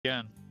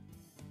Again.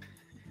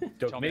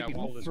 Don't make me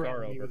pull this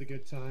car over. With a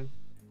good time.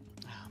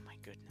 Oh my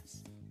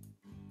goodness.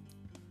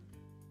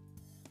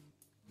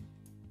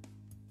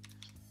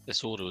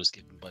 This order was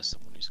given by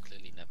someone who's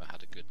clearly never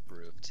had a good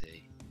brew of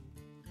tea.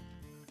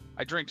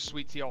 I drink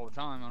sweet tea all the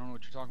time. I don't know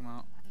what you're talking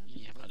about.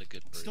 You haven't had a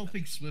good brew. Still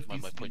think Swift my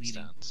needs to be point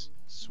leading. stands.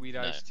 Sweet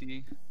iced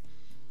tea.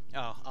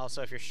 Oh,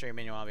 also, if you're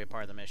streaming, you want to be a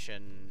part of the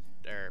mission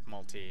or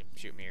multi,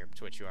 shoot me your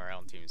Twitch URL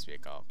and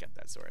TeamSpeak. I'll get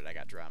that sorted. I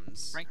got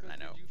drums. Franco, I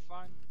know.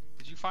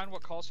 Did you find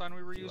what call sign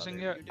we were using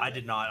yet? I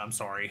did not. I'm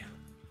sorry.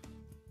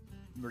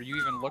 Were you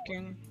even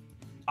looking?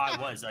 I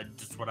was.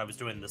 Just what I was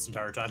doing this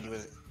entire time.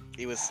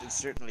 He was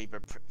certainly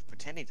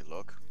pretending to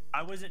look.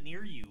 I wasn't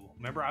near you.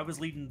 Remember, I was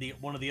leading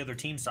one of the other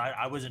teams. So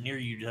I wasn't near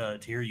you to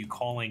hear you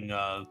calling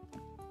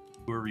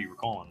whoever you were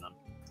calling them.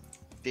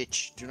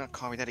 Bitch, do not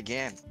call me that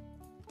again.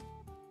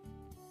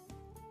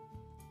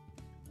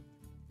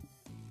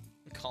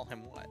 Call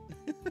him what?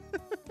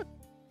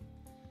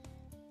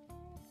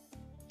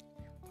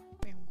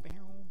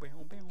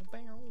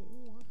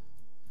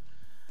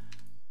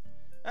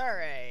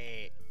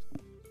 Alright.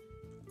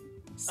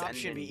 That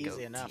should be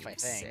easy enough, I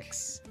think.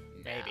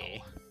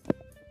 Maybe.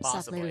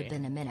 Possibly.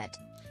 In a minute.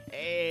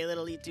 Hey,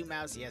 little E2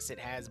 mouse. Yes, it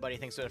has, buddy.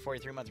 Thanks for the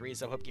 43-month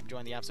resub. Hope you keep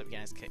joining the app so we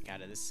can kick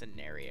out of this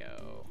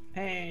scenario.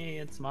 Hey,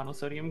 it's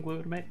monosodium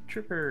glutamate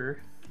trooper.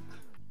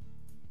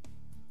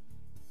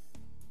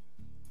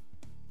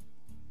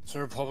 Is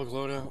there a public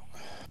loadout?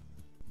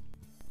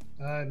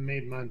 I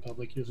made mine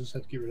public. You just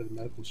have to get rid of the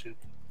medical shit.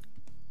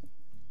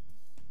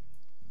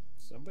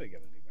 Somebody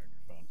got a new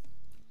microphone.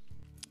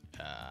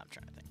 I'm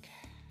trying to think.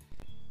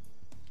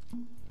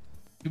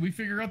 Did we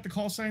figure out the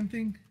call sign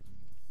thing?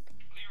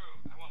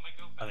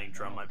 I think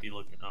Drum might be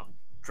looking. Oh,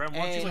 Drum, why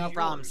don't Hey, you no look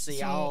problem. yours?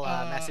 See, I'll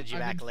message you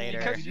back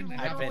later.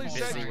 I've been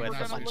busy with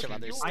a bunch of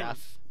other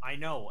stuff. I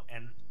know,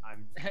 and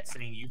I'm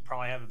saying you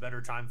probably have a better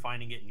time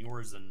finding it in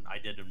yours than I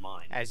did in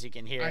mine. As you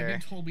can hear, I've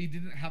been told we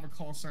didn't have a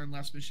call sign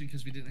last mission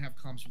because we didn't have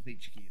comms with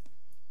HQ.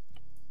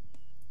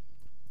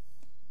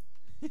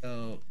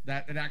 So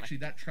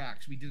that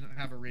tracks. We didn't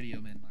have a radio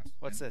man last.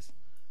 What's this?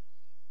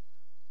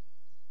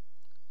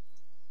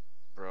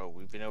 Bro,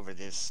 we've been over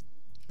this.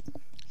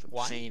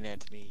 What? Saying that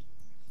to me.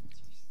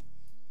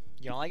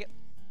 You don't like it?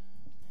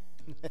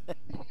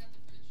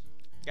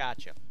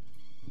 Gotcha.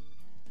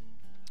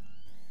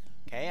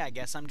 Okay, I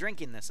guess I'm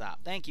drinking this up.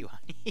 Thank you,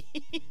 honey.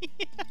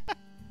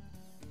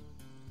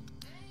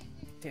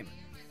 Damn it.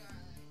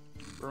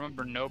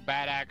 Remember, no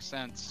bad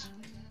accents.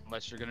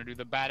 Unless you're gonna do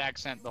the bad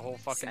accent the whole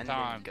fucking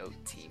time. Go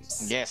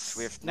teams. Yes,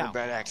 we have no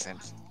bad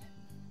accents.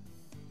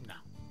 No.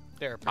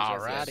 They're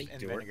preservatives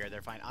and vinegar.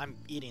 They're fine. I'm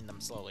eating them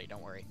slowly.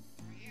 Don't worry.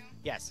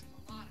 Yes.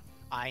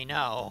 I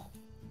know.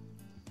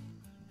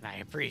 And I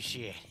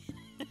appreciate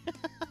it.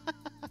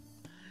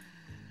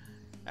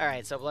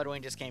 Alright, so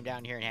Bloodwing just came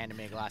down here and handed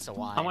me a glass of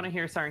wine. I want to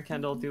hear Sergeant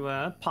Kendall do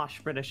a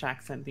posh British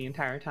accent the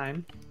entire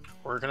time.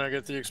 Where can I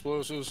get the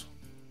explosives?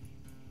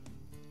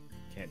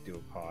 Can't do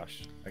a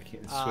posh. I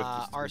can't.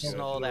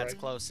 Arsenal, that's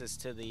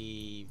closest to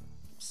the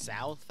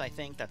south, I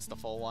think. That's the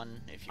full one,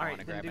 if you want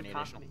to grab any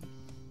additional.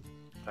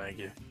 Thank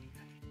you.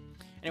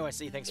 Anyway,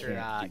 see, thanks for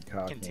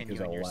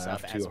continuing your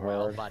sub too as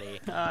well, hard. buddy.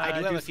 I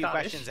do have a few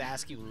Scottish. questions to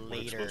ask you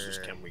later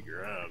Can we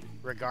grab?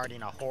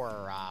 regarding a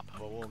horror op,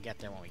 but we'll get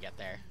there when we get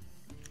there.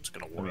 It's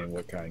gonna I work. mean,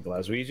 what kind?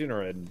 Glaswegian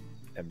or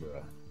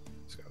Edinburgh?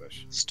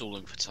 Scottish.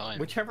 Stalling for time.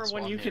 Whichever That's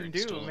one what you I'm can hearing, do,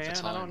 stalling for man. I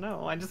time. don't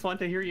know. I just want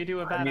to hear you do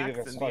a bad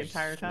accent the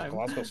entire time.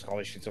 Glasgow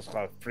Scottish, you just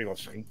got pretty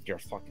much your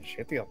fucking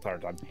shit the entire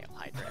time. Hail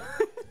Hydra.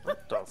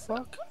 What the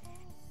fuck?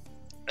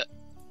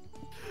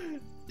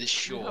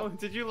 Sure. Oh,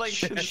 did you like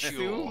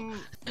consume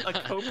a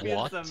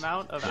copious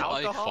amount of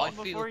alcohol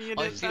before you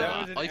did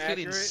that? I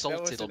feel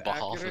insulted on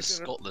behalf of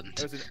Scotland.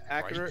 That was an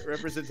accurate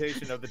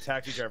representation of the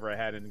taxi driver I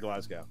had in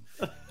Glasgow.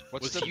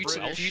 What's the If you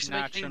British to make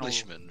an national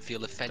Englishman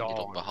feel offended on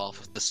dog? behalf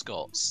of the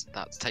Scots,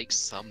 that takes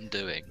some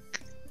doing.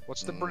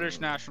 What's the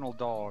British national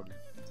dog?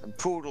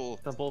 Poodle.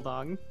 The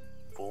bulldog.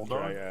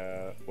 Bulldog?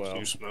 Well, Do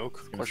you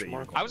smoke? Question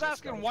mark. I was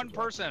asking one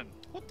person.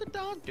 What the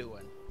dog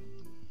doing?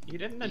 You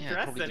didn't Yeah,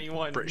 address probably the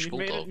anyone. British You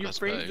made it. bulldog, You I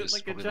phrased it suppose.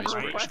 like a Probably the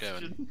general British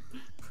question.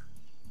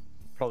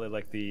 Probably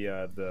like the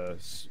Welcome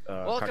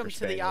Cocker to the Spaniel or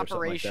something like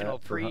operational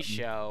that for hunting.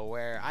 pre-show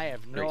where I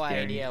have no Great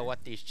game. idea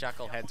what these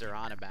chuckleheads are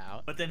on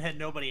about. But then had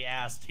nobody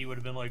asked, he would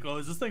have been like, "Oh,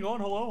 is this thing on?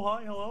 Hello,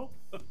 hi, hello."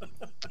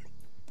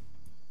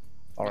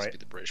 All Must right. be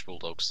the British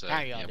bulldog. So How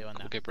y'all yeah, doing we'll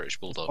now? go British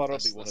bulldog. Probably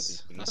That's, one of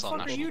these things. that's What our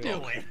the fuck are national you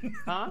dog. doing?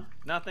 Huh?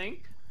 Nothing?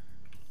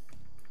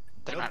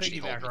 Don't No actually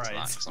hold piggyback me to that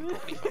rides. 'cause I'm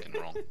probably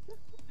fucking wrong.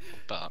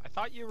 But I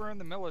thought you were in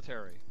the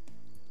military.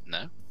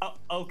 no, Oh,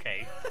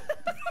 okay.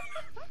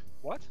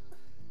 What?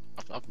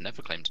 I've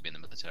never claimed to be in the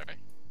military.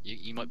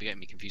 You might be getting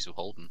me confused with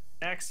Holden.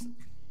 Next.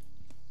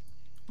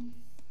 You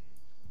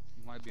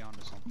might be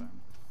onto something.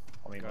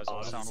 I mean, Guys, Oh, all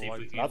let's sound see if we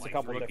like can, that's a like,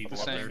 couple rookie different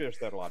the same. ones. Fierce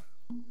that a lot.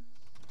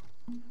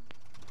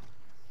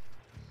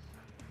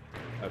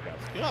 Okay.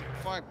 Yep,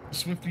 fine.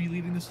 Swift, are you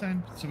leading this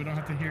time? So we don't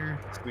have to hear.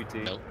 Sweet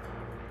tea. Nope.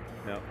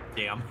 No.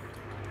 Damn.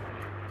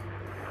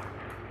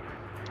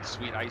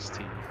 sweet iced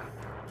tea.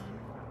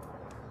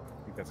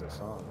 I think that's a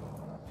song.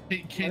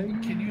 Hey,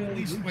 can you at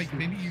least like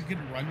maybe you could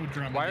run with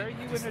drum? Why are you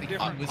in a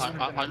different?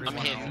 I'm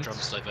here for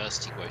drums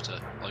diversity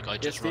quota. Like I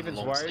just run Stevens,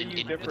 along why are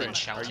you different? within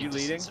shouting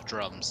distance of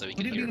drums, so we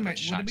can hear a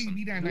British accent.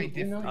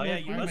 Oh yeah,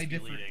 you must be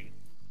leading.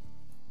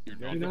 You're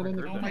not in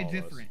the How am I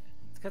different?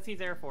 It's because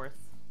he's Air Force.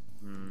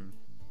 I'm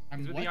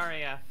He's with the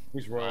RAF.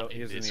 He's royal.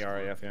 He's in the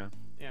RAF. Yeah.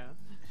 Yeah.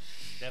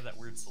 They have that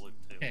weird salute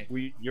too.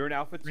 Okay. You're in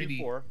Alpha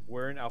 2-4.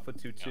 We're in Alpha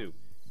 2-2.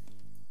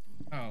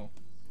 Oh.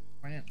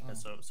 Yeah,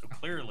 so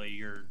clearly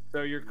you're.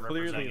 So you're clearly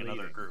representing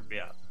another leading. group.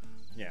 Yeah.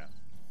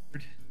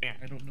 Yeah.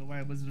 I don't know why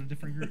I was in a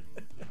different group.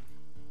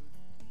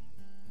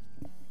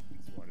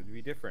 Just wanted to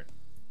be different.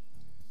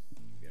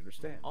 We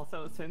understand.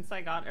 Also, since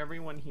I got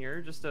everyone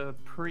here, just a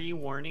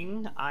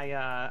pre-warning,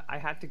 I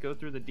had to go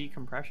through the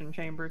decompression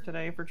chamber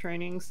today for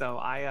training, so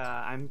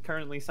I'm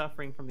currently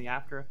suffering from the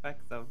after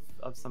effects of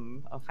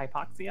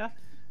hypoxia.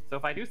 So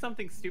if I do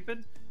something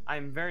stupid,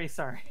 I'm very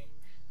sorry.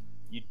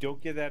 You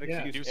don't get that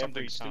excuse do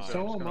something every time. stupid.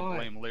 So am I.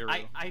 Blame Liru.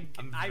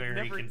 I've very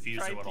never confused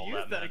tried what to all use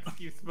that that meant.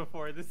 excuse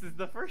before. This is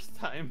the first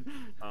time.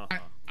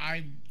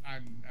 I'm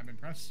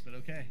impressed, but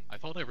okay. I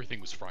thought everything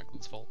was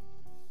Franklin's fault.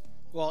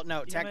 Well,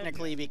 no,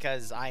 technically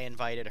because I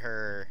invited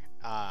her,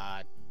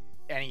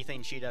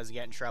 anything she does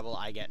get in trouble,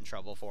 I get in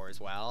trouble for as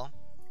well.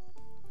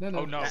 No.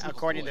 Oh, no.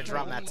 According to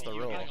Drum, that's the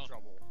You rule. get in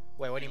trouble.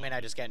 Wait, what do you mean I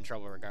just get in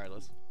trouble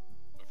regardless?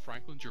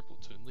 Franklin's your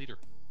platoon leader.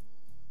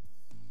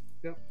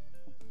 Yep.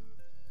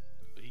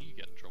 But you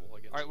get in trouble, I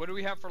guess. All right, what do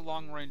we have for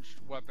long-range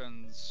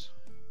weapons?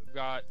 We've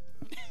got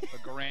a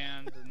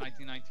Garand, a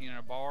 1919, and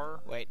a bar.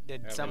 Wait,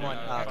 did Yeah, someone?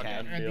 yeah,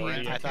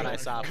 Okay, I thought I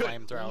saw a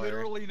flamethrower.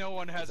 Literally, no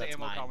one has That's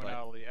ammo mine, but-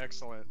 commonality.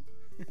 Excellent.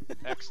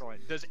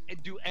 Excellent.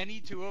 Do any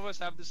two of us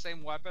have the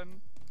same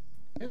weapon?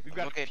 We've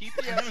got a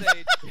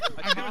PPSH,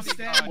 a Tommy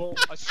gun,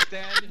 a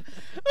Sten.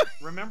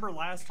 Remember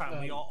last time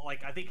we all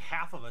I think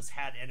half of us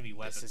had enemy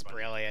weapons. This is by the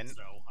way, brilliant.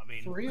 So I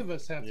mean, 3 of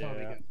us have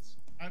Tommy guns.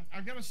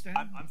 I've got a stand.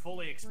 I'm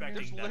fully expecting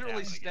There's that to literally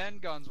happen Sten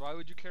guns. Why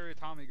would you carry a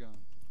Tommy gun?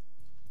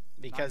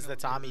 Because the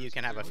Tommy, you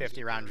can have a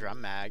 50-round drum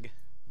mag,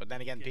 but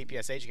then again,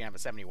 PPSH you can have a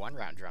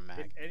 71-round drum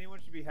mag. If anyone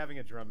should be having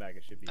a drum mag,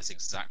 it should be. That's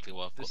exactly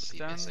why I've got the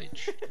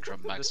PPSH.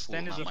 Drum mag's full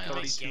Sten is at a my house.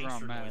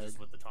 32-round mag.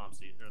 with the Tommy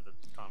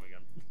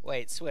gun.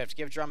 Wait, Swift,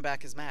 give Drum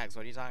back his mags.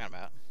 What are you talking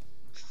about?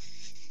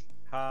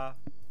 Ha.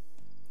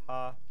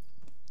 Ha.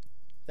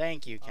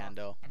 Thank you,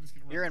 Kendall.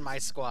 You're in my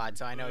squad,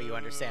 so I know you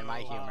understand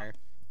my humor.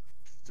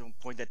 Don't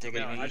point that thing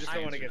at me. I just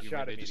don't want to get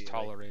shot They just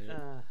immediately. tolerate it.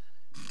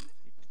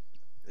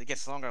 It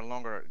gets longer and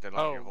longer the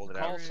longer you hold it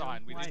call out.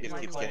 sign. We need to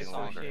keeps call getting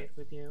longer. sign.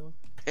 With you.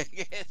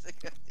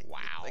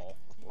 Wow.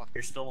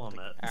 You're still on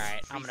that. All right,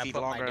 I'm 3 gonna feet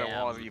put my longer than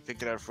all of damn you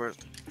picked it out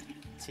first.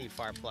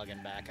 T-FAR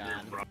plugin back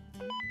on.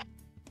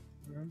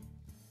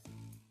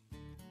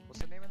 What's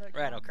the name of that?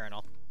 Righto,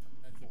 Colonel.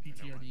 That's the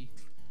PTRD.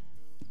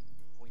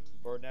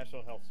 Or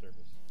National Health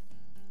Service.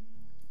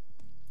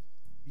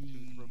 Tooth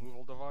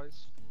removal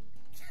device.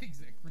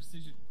 Exact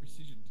precision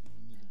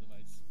removal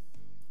device.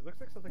 It looks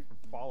like something from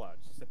Fallout.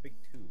 It's just a big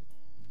tube.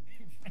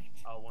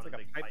 Oh, one It's of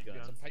like the a big pipe pipe gun.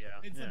 guns. It's a pipe-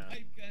 Yeah. It's Yeah. a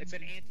pipe gun. It's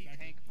an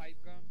anti-tank pipe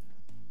gun.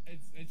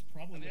 It's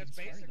probably. I mean, what that's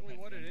inspired the basically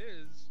pipe what gun. it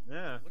is.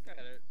 Yeah. Look at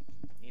it.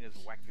 He just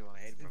whacked you on the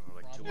head It's from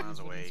like 2 probably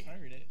miles what away.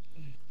 inspired it.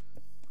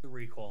 The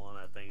recoil on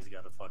that thing's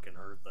got to fucking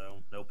hurt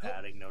though. No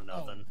padding, no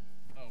nothing.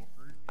 Oh,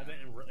 hurt. I bet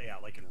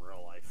like in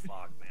real life.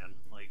 Fuck, man.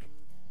 Like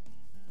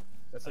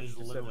That's like There's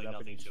you just set literally it up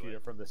and you nothing to shoot it.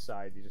 it from the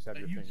side. You just have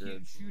your You finger.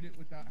 can't shoot it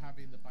without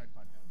having the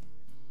bipod down.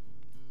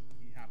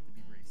 You have to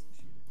be braced to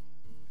shoot it.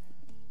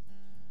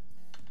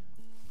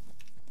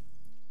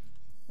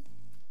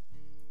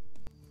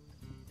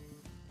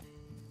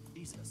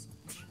 Jesus.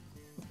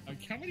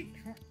 How many?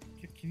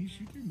 Can you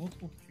shoot through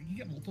multiple? Can you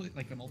get multiple,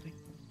 like a multi?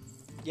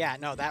 Yeah,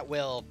 no, that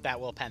will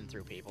pen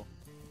through people.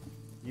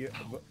 You,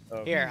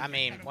 Here, I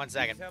mean, one You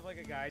second. just have like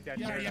a guy down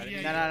Yeah, here.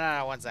 yeah,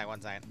 No, one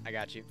second. I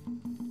got you.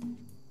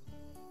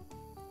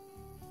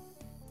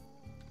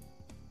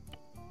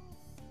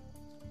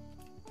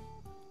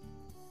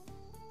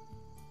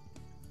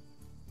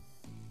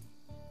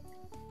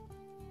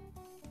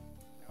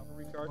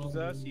 Cavalry charges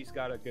us. He's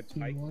got a good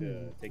pike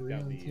to take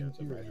down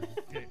the rider.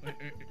 Okay,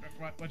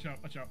 watch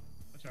out! Watch out!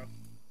 Watch out!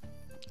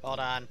 Hold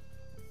on.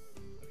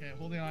 Okay,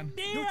 holding on.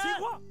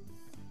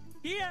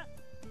 Yeah.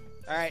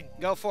 All right,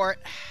 go for it.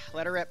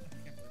 Let her rip. I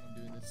can't believe I'm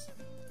doing this.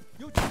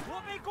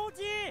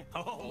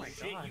 Oh my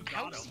god, you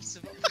got him.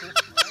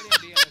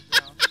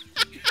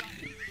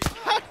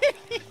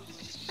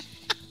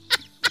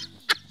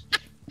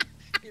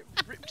 It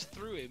ripped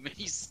through him and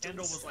he's still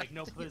Kendall was like,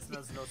 no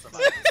prisoners, no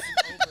survivors.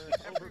 survivors.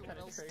 Everyone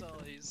else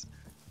dies.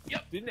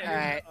 Yep. All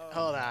right,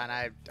 hold on.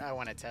 I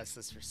want to test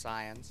this for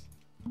science.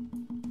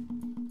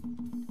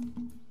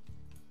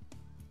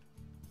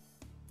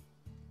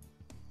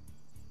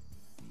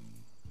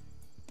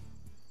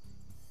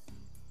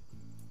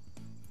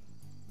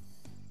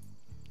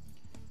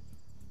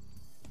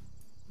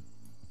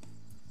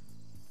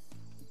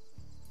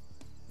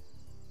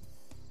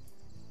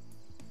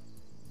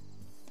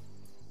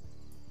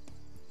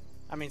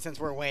 I mean, since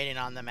we're waiting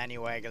on them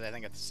anyway, because I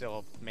think it's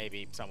still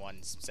maybe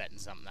someone's setting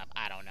something up.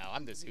 I don't know.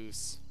 I'm the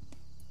Zeus.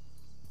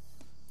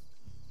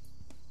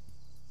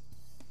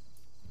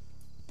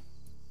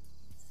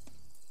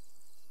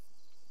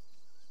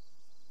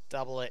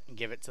 double it and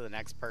give it to the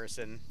next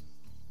person.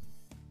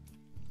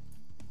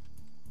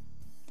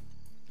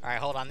 Alright,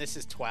 hold on. This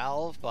is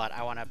 12, but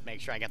I want to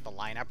make sure I get the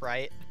lineup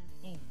right.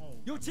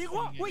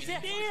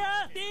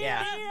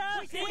 Yeah.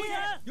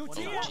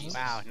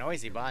 Wow,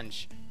 noisy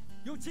bunch.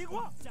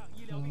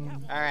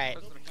 Alright.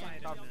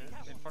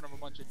 In front of a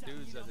bunch of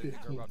dudes that they're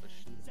about to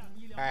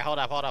shoot. Alright, hold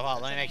up.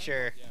 Let me make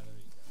sure.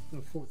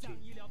 No, 14.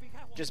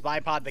 Just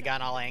bipod the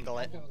gun, I'll angle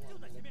it.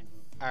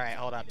 Alright,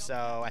 hold up.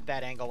 So, at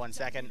that angle, 1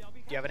 second. Do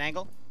you have an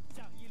angle?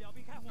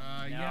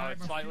 No,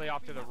 it's slightly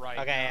off to the right.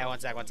 Okay, yeah, 1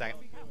 second.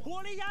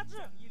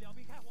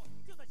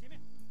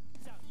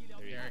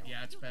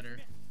 Yeah, it's better.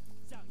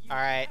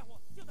 Alright.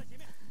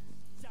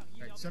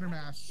 Alright, center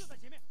mass.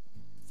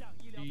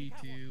 3,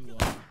 2,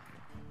 1.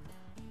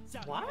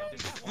 What?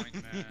 Try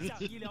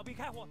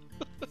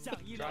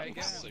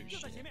again.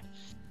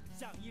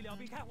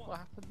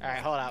 Alright,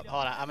 hold up.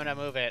 I'm gonna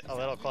move it a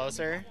little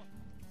closer.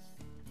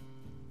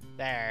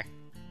 There.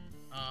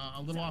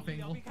 A little off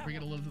angle. Bring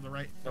it a little to the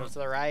right. A little to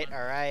the right,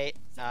 alright.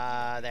 There.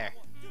 That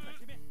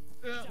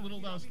was a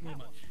little much.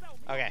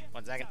 Okay,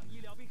 1 second.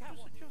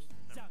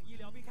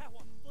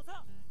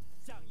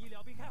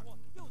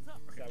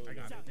 Okay, I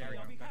got it. There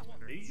we go.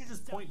 You should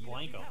just point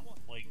blank him.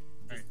 Like,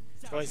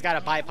 Well, he's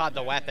gotta bipod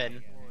the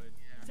weapon.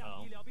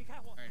 oh.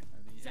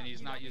 And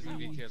he's not using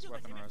VTS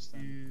weapon arrest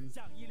then.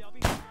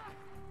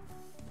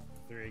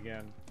 3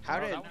 again. How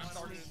did... That one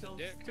started in the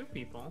dick. 2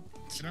 people.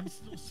 And I'm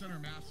still center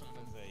mass on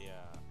him.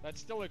 That's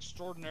still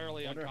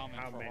extraordinarily uncommon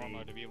how for many-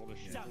 Arma to be able to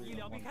shoot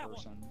through one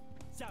person.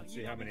 Let's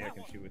see how many I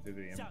can shoot with the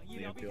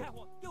infield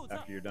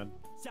after you're done.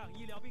 Done.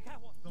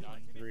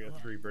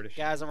 303 British.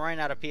 Guys, I'm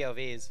running out of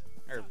POVs.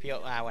 Or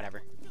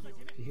whatever.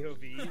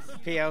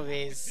 POVs?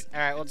 POVs.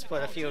 Alright, we'll just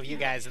put a few of you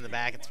guys in the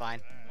back, it's fine.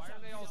 Why are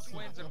they all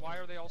twins and why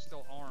are they all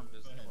still armed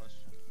is the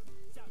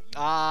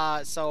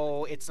question.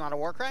 So it's not a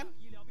war crime?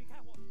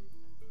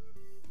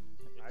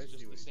 It's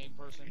just the same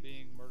person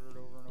being murdered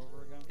over and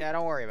over again? Yeah,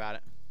 don't worry about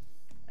it.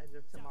 Edge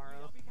of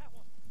tomorrow.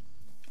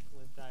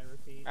 Live, die,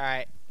 repeat.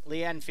 Alright,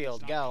 Lee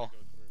Enfield, go.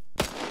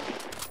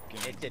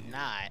 It did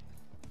not.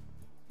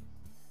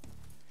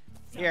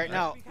 Here,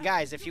 no,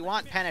 guys, if you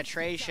want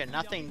penetration,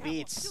 nothing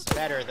beats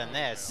better than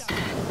this.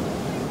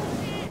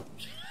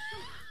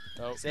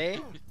 Oh. See?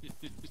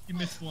 You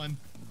missed one.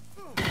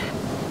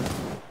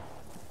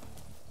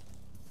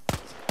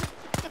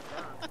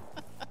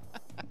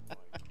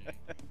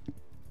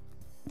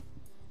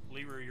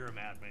 Liru, you're a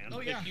madman.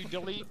 Oh, yeah. If you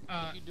delete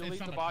It's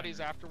not the a bodies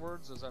timer.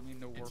 afterwards, does that mean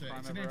no war It's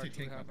crime an ever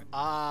anti-tank actually weapon.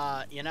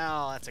 happened? You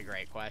know, that's a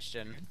great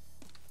question.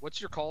 What's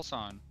your call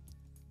sign?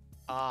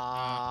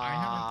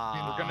 I haven't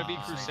been We're gonna be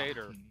to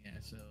Crusader. Yeah,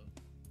 so.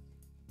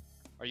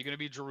 Are you gonna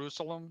be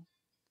Jerusalem?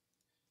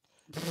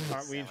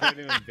 Aren't we trying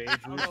to invade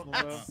Jerusalem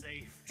though?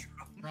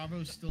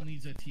 Bravo still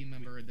needs a team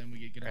member, and then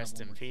we get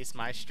Rest in peace,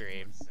 my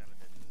stream.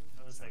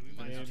 We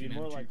might It'd be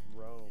more like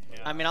Rome. Yeah.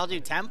 I mean, I'll do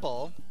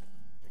Temple.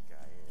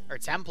 Or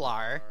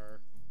Templar.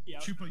 Yeah.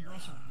 Chupa, you're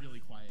also really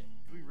quiet.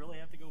 Do we really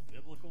have to go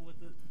biblical with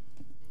it?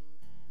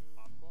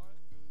 How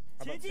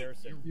about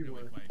Saracen? You're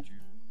really quiet, Drew.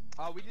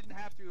 We didn't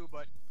have to,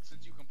 but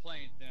since you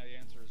complained, the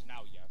answer is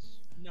now yes.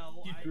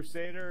 No,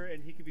 Crusader,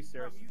 and he could be Bro,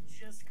 Saracen. you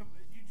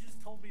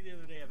just told me the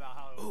other day about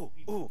how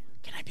Ooh,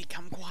 can I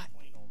become quad?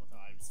 complain all the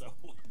time. So,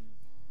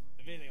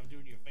 if anything, I'm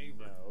doing you a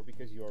favor. No,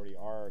 because you already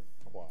are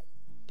quad.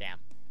 Damn.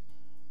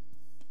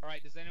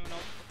 Alright, does anyone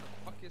else... What the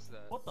fuck is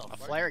that? What the? A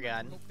fuck? flare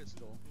gun. No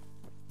pistol.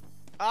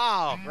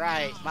 Oh,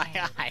 right, my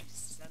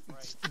eyes.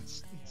 That's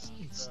right.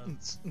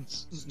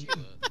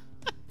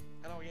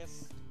 Hello,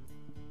 yes.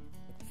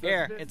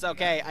 Here, it's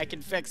okay, I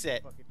can fix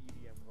it. Fucking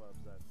EDM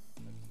clubs that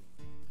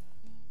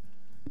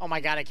Oh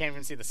my god, I can't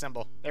even see the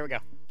symbol. There we go.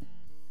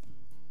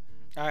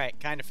 Alright,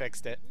 kinda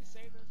fixed it. Did we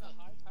say there's a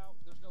high power?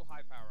 There's no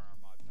high power in our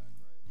mod pack,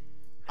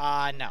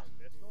 right? No.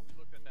 We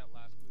looked at that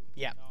last week.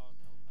 Yep. No high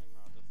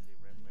power, just the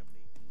Ripley.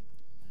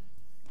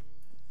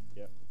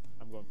 Yep.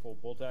 I'm going full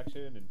bolt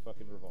action and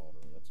fucking revolver.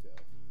 Let's go.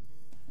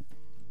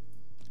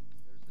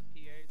 There's the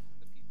P8s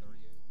and the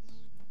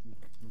P38s.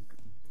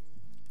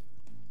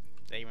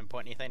 Did they even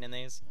put anything in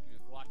these? Dude,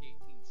 Glock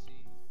 18C.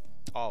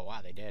 Oh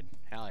wow, they did.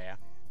 Hell yeah.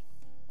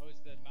 Oh,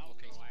 it's the mouse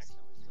though. I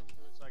accidentally switched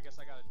to it, so I guess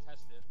I gotta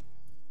test it.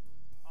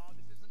 Oh,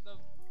 this isn't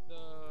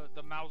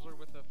the Mauser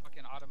with the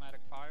fucking automatic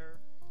fire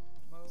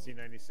mode?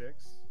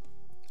 C96.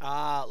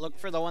 Look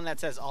for the one that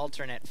says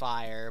alternate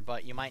fire,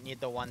 but you might need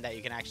the one that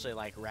you can actually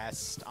like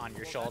rest on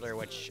your shoulder,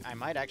 which I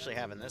might actually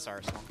have in this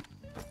arsenal.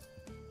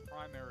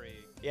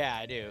 Primary. Yeah,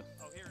 I do.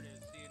 Oh, here it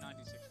is.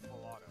 C96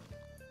 full auto.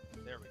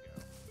 There we go.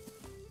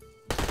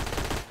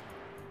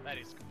 That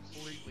is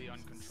completely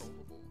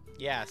uncontrollable.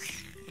 Yes,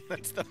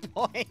 that's the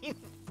point.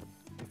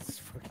 It's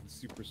fucking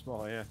super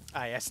small, yeah.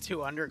 IS2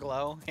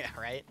 underglow. Yeah,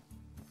 right.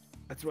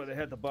 That's why they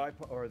had the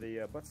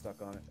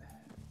buttstock on it.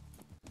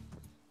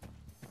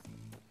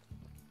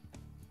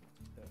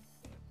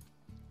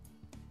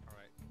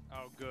 Alright.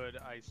 Oh, good.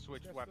 I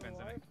switched Just weapons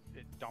and alive?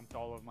 it dumped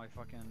all of my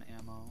fucking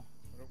ammo. I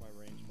wonder what my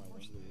range my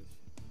Wembley is.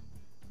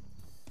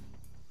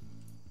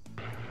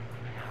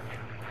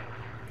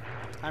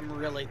 I'm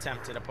really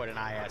tempted to put an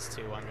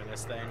IS-2 under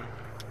this thing.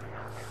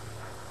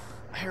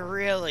 I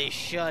really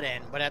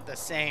shouldn't, but at the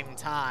same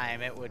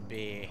time, it would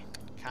be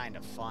kind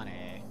of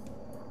funny.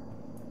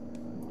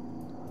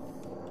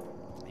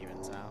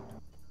 Even so.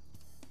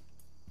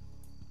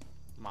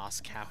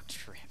 Moscow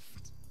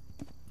Drift.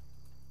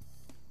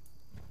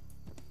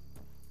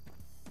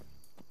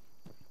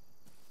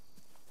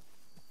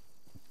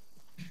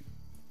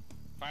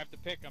 If I have to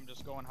pick, I'm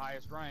just going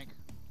highest rank.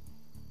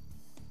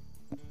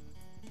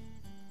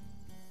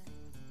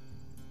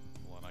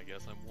 Well, and I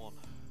guess I'm 1.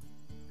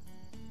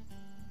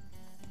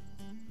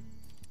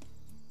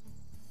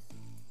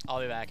 I'll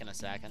be back in a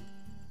second.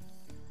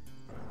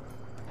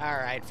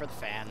 Alright, for the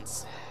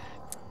fans.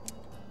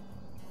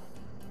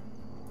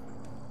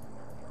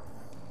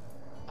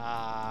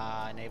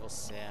 Enable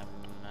sim.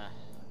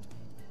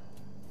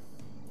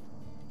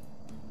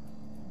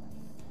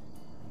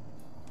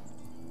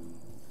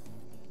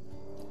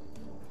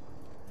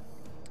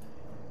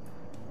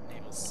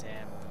 Enable sim.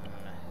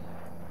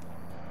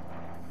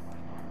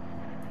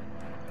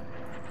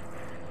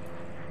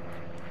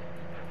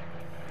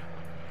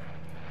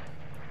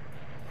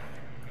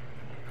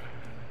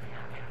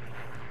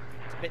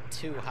 Bit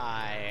too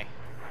high.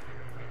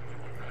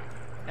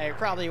 Now you're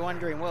probably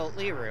wondering, well,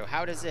 Liru,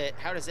 how does it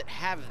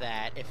have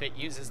that if it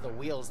uses the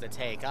wheels to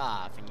take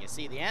off? And you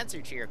see, the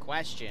answer to your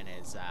question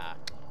is,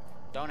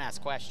 don't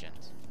ask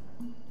questions.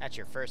 That's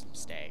your first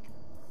mistake.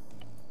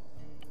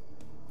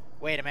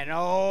 Wait a minute.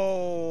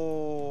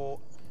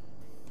 Oh,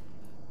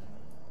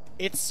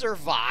 it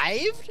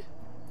survived?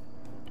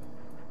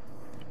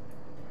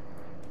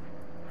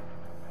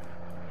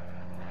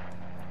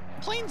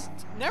 Planes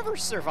never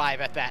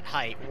survive at that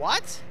height.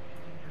 What?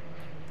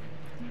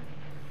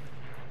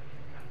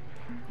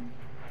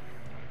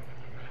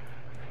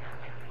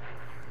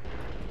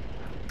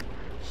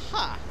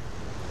 Huh.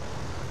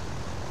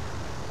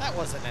 That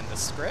wasn't in the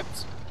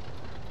script.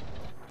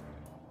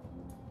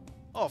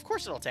 Oh, of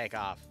course it'll take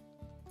off.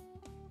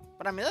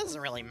 But I mean, that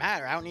doesn't really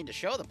matter. I don't need to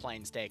show the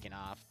plane's taking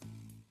off.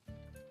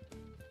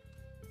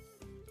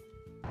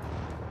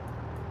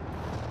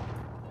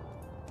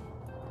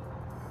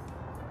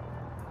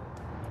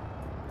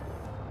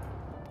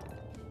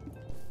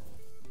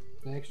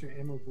 The extra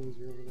ammo boys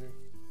are over there.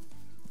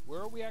 Where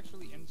are we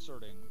actually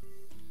inserting?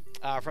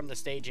 From the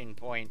staging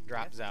point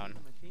drop zone.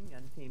 Machine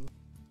gun team.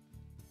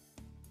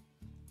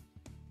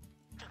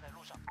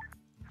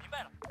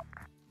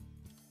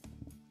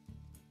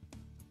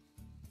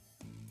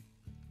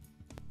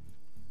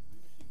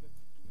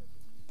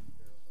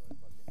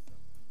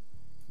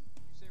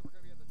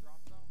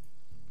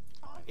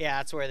 Yeah,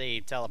 that's where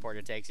the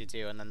teleporter takes you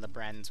to, and then the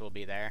Brens will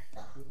be there.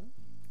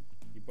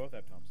 You both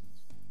have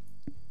Thompsons.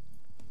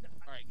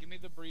 Alright, give me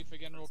the brief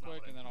again real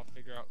quick, and then I'll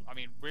figure out. I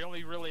mean, we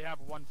only really have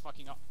one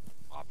fucking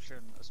option,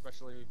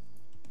 especially.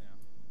 Yeah.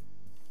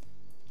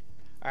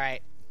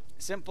 Alright,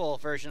 simple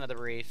version of the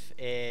brief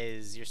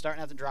is you're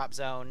starting at the drop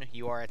zone.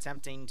 You are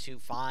attempting to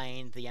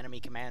find the enemy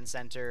command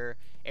center.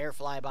 Air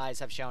flybys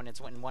have shown it's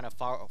in one of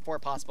four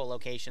possible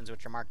locations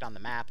which are marked on the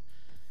map.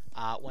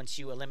 Once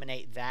you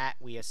eliminate that,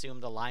 we assume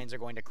the lines are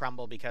going to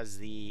crumble because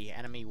the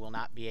enemy will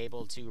not be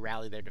able to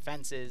rally their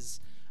defenses,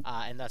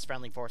 and thus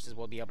friendly forces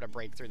will be able to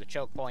break through the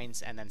choke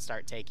points and then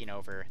start taking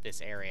over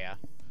this area.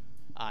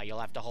 You'll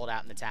have to hold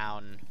out in the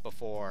town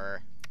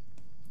before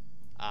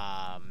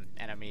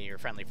enemy or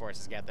friendly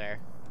forces get there.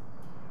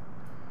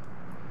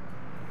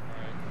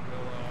 Alright,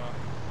 we'll,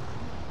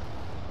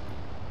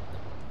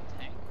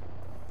 tank.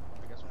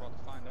 I guess we're about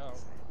to find out.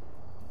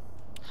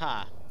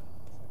 Huh.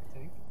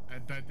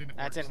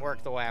 That didn't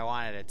work the way I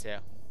wanted it to.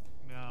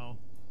 No.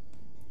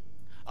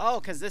 Oh,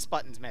 because this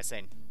button's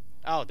missing.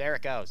 Oh, there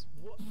it goes.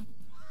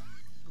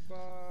 Goodbye,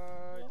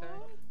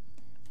 tank.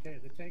 Okay,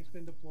 the tank's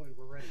been deployed.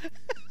 We're ready.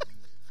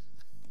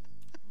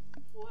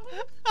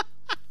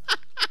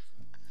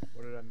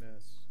 What did I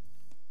miss?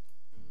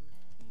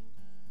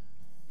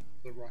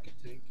 The rocket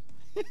tank.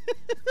 Do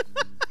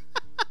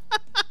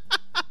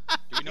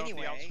we know if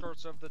the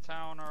outskirts of the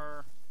town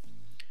are...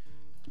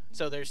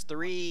 So there's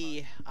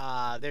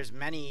there's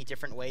many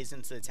different ways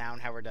into the town.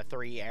 However, the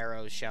 3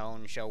 arrows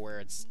show where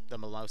it's the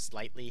most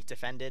lightly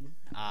defended.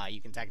 You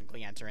can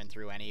technically enter in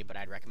through any, but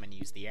I'd recommend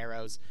use the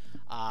arrows.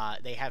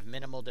 They have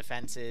minimal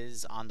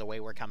defenses on the way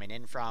we're coming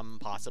in from,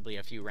 possibly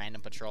a few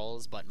random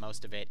patrols, but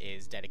most of it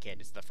is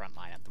dedicated to the front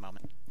line at the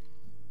moment.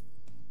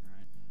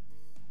 Alright.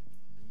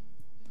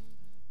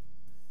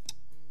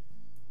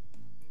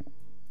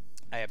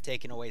 I have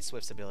taken away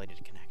Swift's ability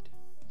to connect.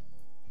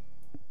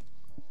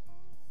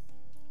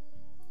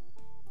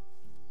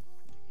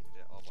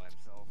 All by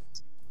himself.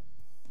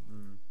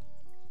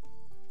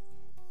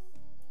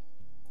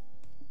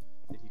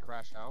 Did he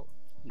crash out?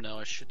 No,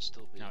 I should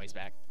still be. No, he's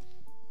back.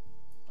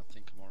 I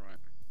think I'm alright.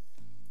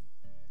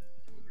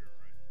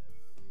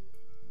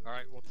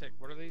 Alright, we'll take...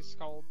 What are these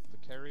called? The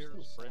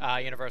carriers?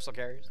 Universal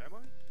carriers. Am I?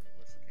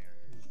 What's the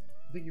carriers?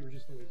 I think you were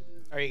just away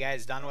from the... Are you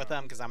guys done with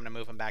them? Because I'm going to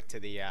move them back to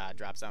the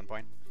drop zone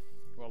point.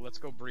 Well, let's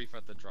go brief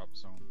at the drop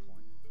zone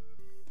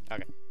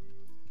point. Okay.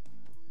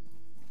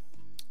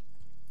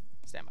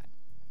 Stand by.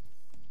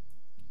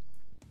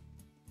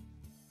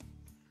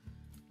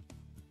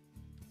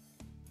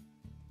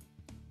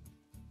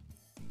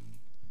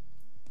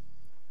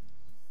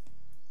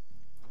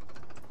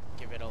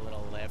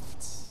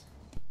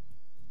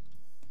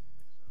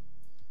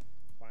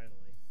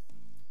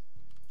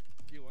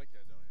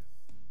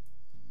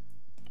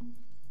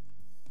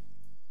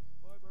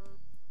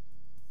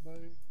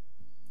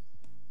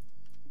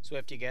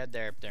 Swift, you good?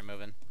 They're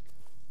moving.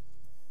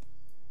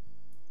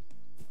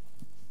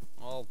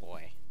 Oh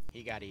boy,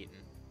 he got eaten.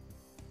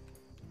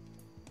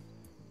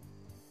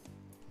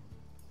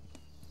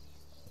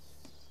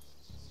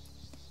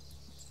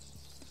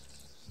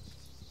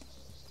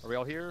 Are we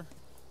all here?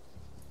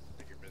 I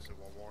think you're missing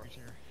one more. Who's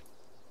here?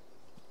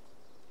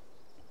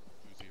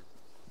 Who's here?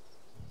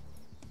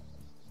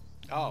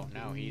 Oh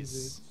no,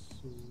 he's.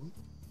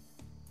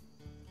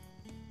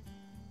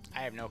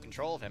 I have no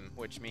control of him,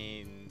 which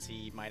means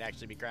he might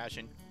actually be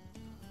crashing.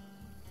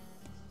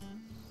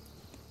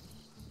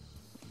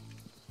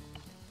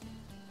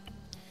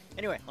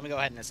 Anyway, let me go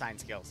ahead and assign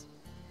skills.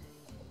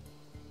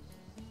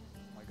 Oh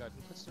my god,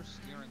 who puts their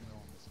steering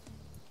wheel on this?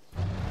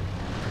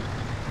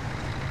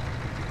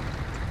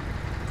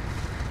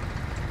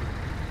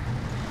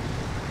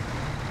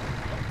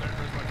 Oh, there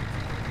goes my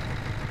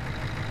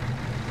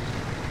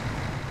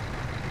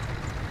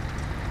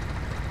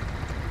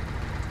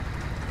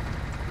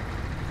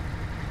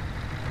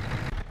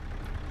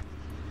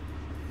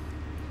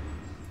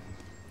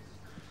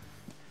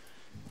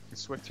Is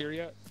Swift here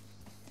yet?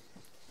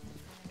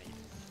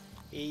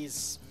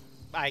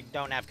 I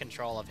don't have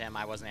control of him.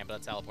 I wasn't able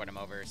to teleport him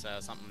over, so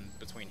something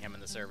between him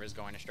and the server is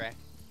going astray.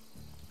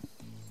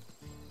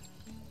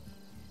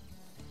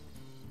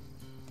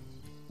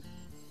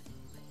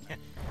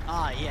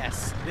 Ah,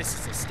 yes. This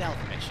is a stealth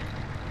mission.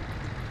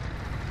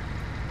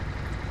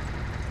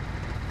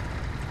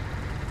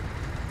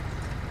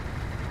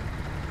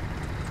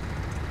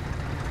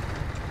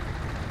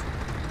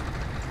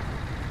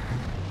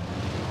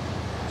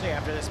 So yeah,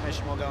 after this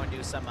mission, we'll go and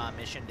do some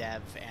mission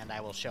dev, and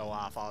I will show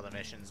off all the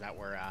missions that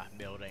we're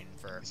building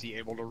for. Is he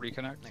able to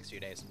reconnect? Next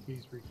few days.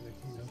 He's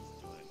reconnecting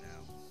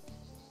now.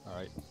 All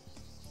right.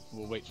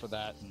 We'll wait for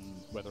that,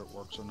 and whether it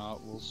works or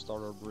not, we'll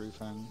start our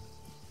briefing.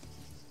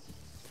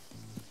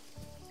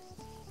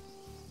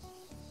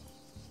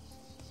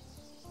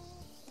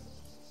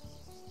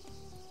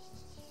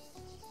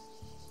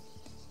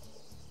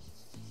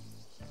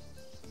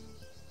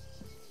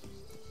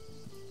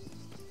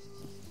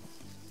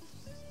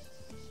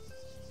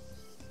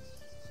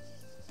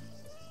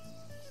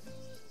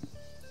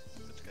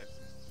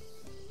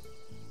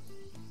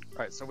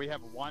 Alright, so we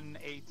have one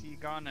AT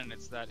gun, and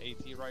it's that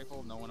AT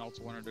rifle. No one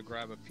else wanted to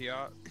grab a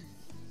Piat.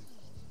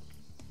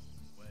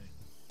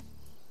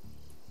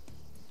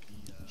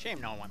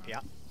 Shame no one went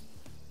Piat.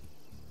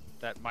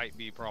 That might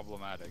be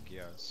problematic,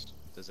 yes.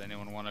 Does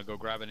anyone want to go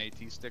grab an AT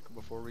stick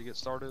before we get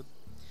started?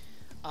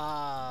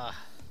 I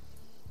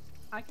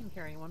can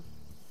carry one.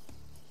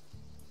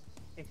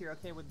 If you're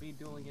okay with me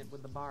dueling it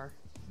with the bar.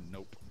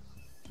 Nope.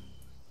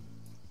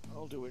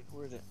 I'll do it.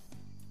 Where's it?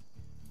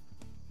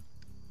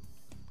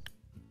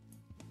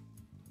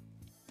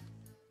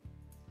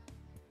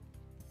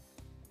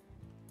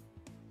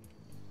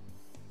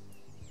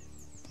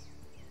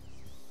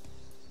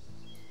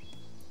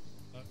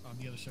 On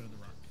the other side of the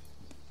rock.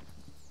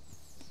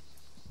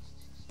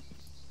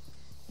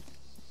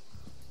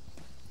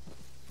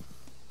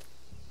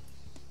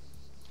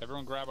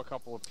 Everyone grab a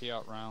couple of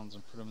Piat rounds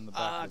and put them in the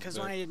back. Because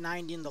when I did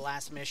 90 in the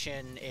last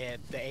mission,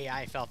 the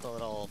AI felt a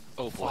little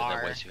Oh boy, far.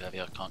 they're way too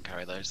heavy. I can't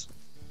carry those.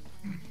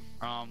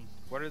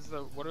 What are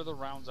the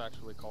rounds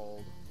actually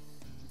called?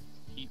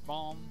 Heat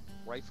bomb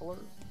rifler?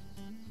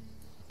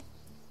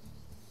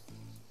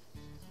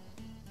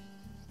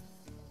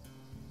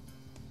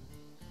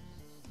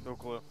 No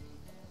clue.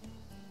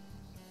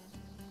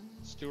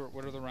 Stuart,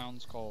 what are the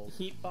rounds called?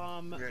 Heat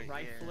bomb Right,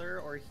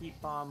 rifler or heat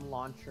bomb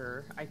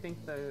launcher. I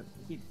think the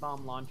heat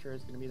bomb launcher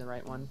is going to be the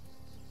right one.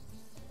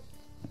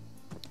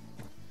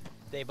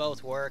 They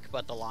both work,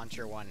 but the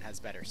launcher one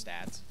has better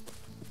stats.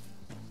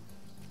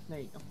 There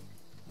you go.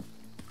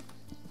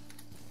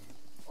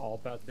 All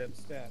about them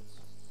stats.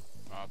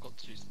 I've got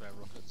 2 spare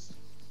rockets.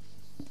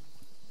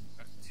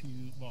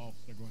 Well,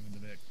 they're going into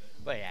Vic.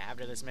 But yeah,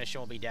 after this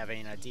mission, we'll be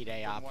deving a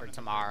D-Day op for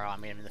tomorrow.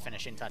 I'm giving the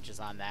finishing touches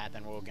on that.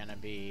 Then we're gonna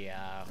be,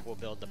 we'll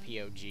build the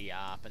POG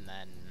op, and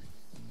then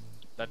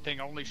That thing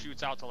only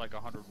shoots out to like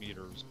 100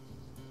 meters.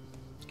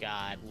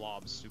 God,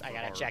 Lobs super I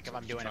gotta hard, check so if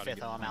I'm you doing a try to 5th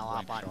get OML long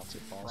op on range shots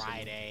if possible.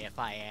 Friday. If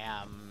I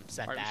am,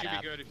 set Alright, that we should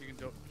up. be good if you can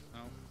do it.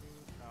 No.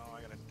 No,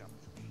 I gotta dump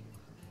it.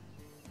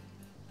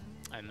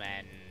 And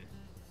then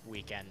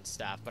weekend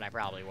stuff, but I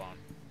probably won't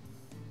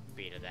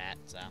be to that,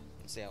 so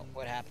we'll see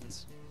what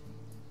happens.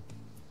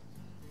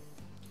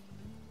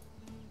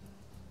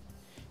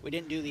 We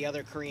didn't do the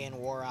other Korean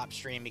War Op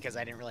stream because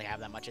I didn't really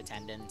have that much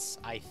attendance.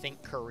 I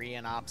think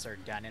Korean Ops are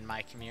done in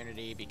my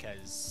community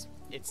because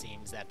it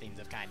seems that things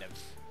have kind of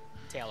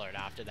tailored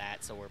off to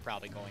that, so we're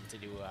probably going to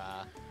do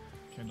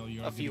Kendall,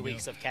 you a few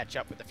weeks of catch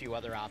up with a few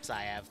other ops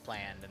I have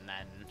planned and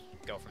then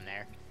go from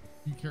there.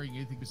 You carrying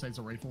anything besides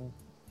a rifle?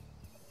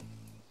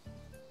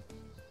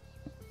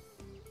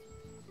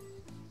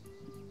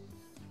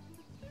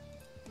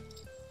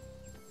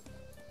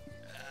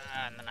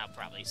 And then I'll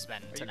probably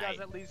spend Are tonight you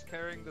guys at least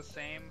carrying the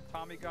same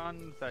Tommy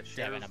gun that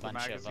shares deving a the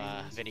bunch of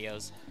magazines?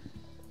 videos.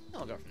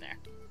 I'll go from there.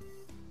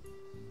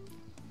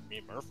 Me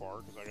and Murph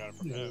are, because I got it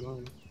from Yeah, him.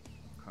 mine.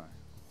 Okay.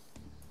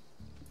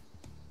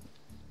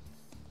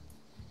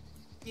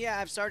 Yeah,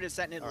 I've started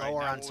setting it All right,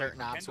 lower now on we'll certain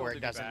wait for ops where Kendall it to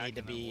get doesn't back, need to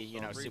and then be, we'll you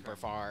start know, super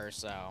recon. far,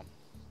 so...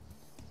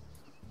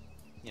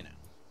 You know.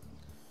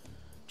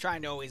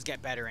 Trying to always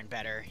get better and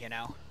better, you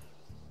know?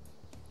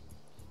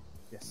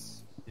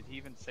 Yes. Did he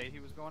even say he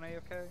was going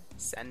AFK?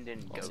 Send in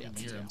We'll see goat how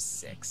things team go.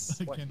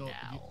 6. Kendall,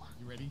 now?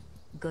 you ready?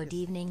 Good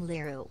evening,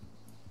 Liru.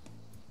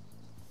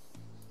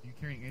 You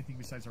carrying anything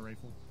besides a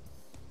rifle?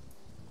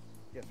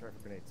 Yes, rifle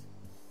grenades.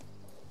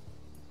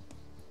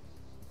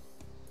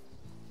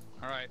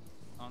 Alright,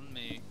 on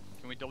me.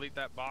 Can we delete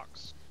that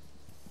box?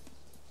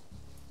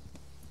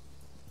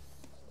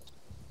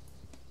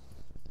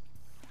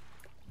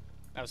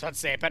 I was about to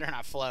say, it better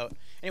not float.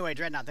 Anyway,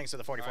 Dreadnought, thanks for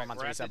the 44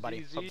 months we're at resub, the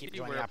buddy. DZ. Hope you keep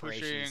joining We're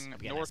operations. pushing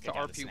Hope you get a north nice to kick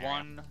out of the scenario.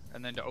 RP1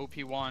 and then to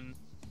OP1.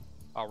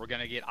 We're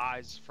gonna get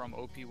eyes from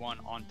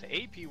OP1 onto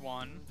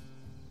AP1.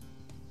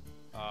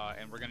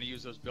 And we're gonna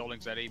use those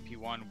buildings at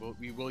AP1.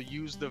 We will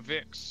use the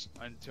VIX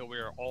until we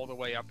are all the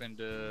way up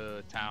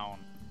into town.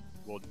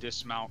 We'll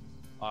dismount.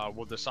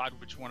 We'll decide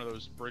which one of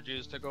those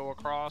bridges to go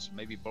across.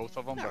 Maybe both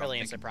of them. Not but really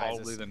I'm in thinking surprises.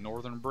 probably the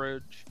northern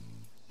bridge.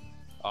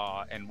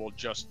 And we'll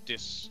just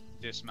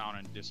dismount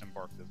and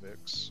disembark the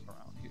VIX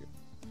around here.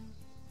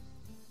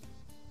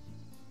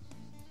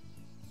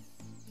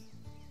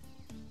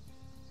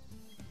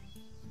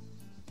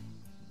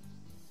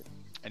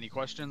 Any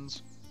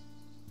questions?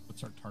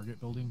 What's our target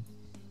building?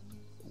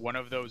 One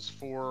of those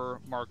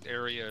 4 marked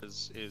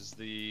areas is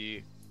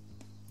the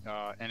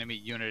enemy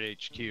unit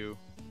HQ.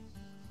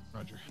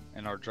 Roger.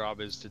 And our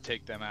job is to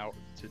take them out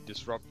to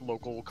disrupt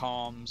local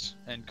comms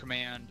and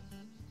command.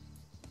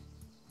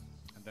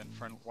 And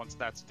then once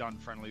that's done,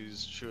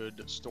 friendlies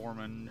should storm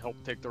and help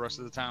take the rest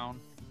of the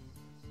town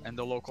and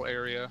the local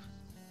area.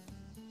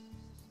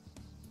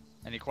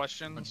 Any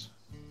questions?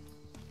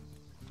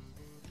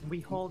 We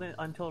hold it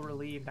until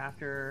relieved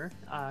after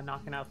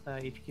knocking out the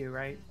HQ,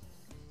 right?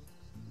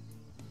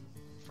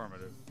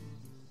 Affirmative.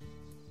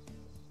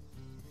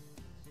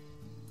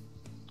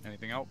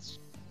 Anything else?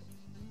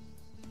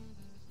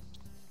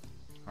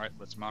 Alright,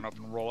 let's mount up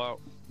and roll out.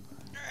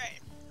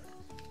 Alright.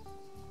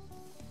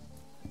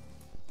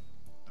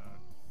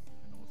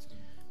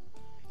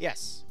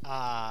 Yes.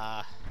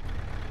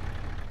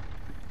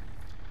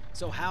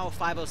 So how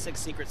 506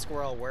 Secret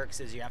Squirrel works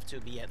is you have to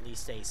be at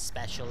least a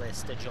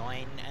specialist to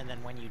join, and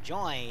then when you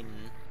join,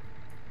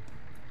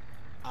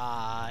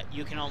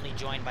 you can only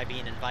join by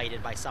being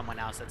invited by someone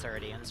else that's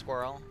already in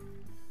Squirrel.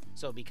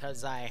 So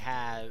because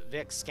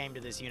Vix came to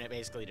this unit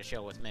basically to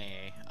chill with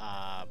me,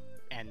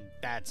 and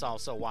that's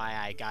also why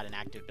I got an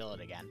active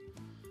billet again.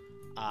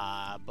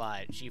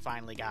 But she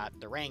finally got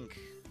the rank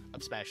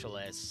of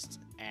specialist,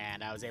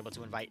 and I was able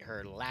to invite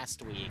her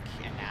last week,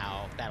 and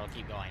now that'll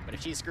keep going. But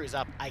if she screws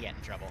up, I get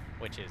in trouble,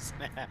 which is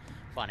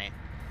funny.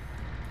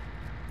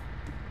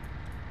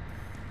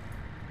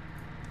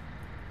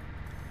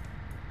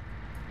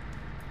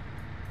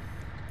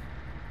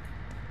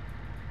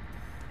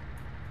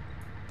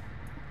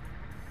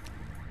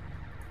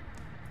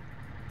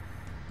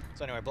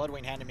 So anyway,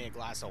 Bloodwing handed me a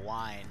glass of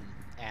wine,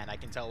 and I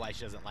can tell why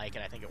she doesn't like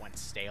it. I think it went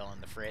stale in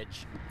the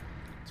fridge.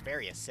 It's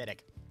very acidic.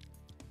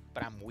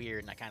 But I'm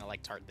weird, and I kind of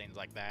like tart things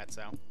like that,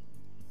 so...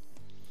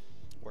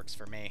 works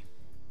for me.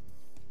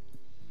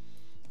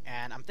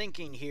 And I'm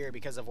thinking here,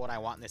 because of what I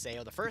want in this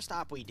AO, the first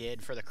stop we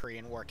did for the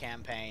Korean War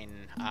campaign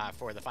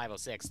for the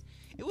 506,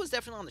 it was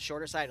definitely on the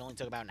shorter side. It only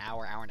took about an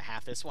hour, hour and a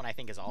half. This one I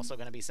think is also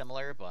going to be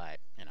similar, but,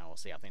 you know, we'll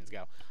see how things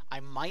go. I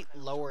might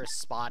lower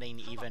spotting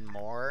even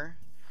more,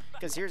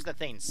 because here's the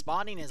thing.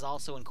 Spotting is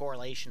also in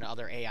correlation to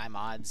other AI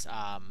mods.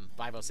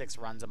 506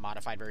 runs a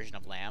modified version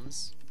of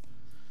LAMS,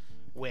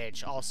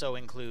 which also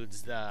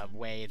includes the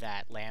way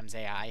that LAM's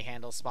AI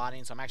handles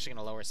spotting. So I'm actually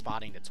going to lower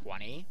spotting to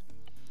 20,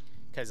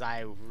 because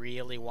I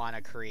really want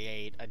to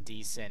create a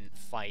decent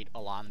fight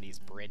along these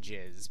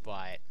bridges,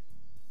 but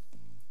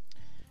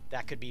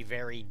that could be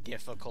very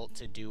difficult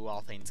to do,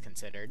 all things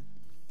considered.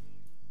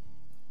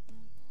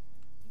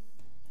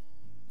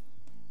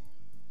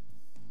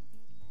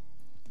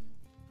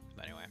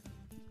 But anyway.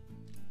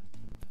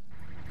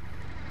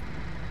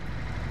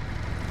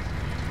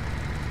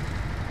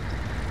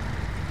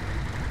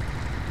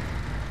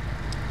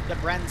 The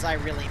Brens I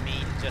really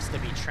mean just to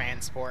be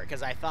transport,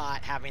 because I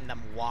thought having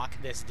them walk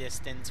this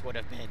distance would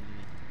have been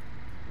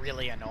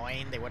really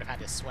annoying. They would have had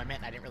to swim it,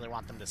 and I didn't really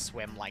want them to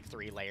swim like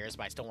 3 layers,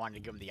 but I still wanted to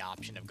give them the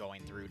option of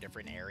going through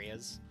different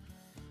areas.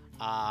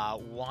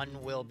 One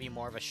will be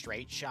more of a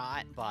straight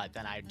shot, but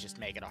then I'd just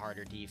make it a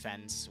harder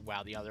defense,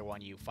 while the other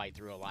one you fight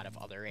through a lot of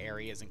other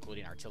areas,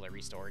 including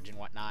artillery storage and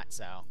whatnot,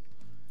 so...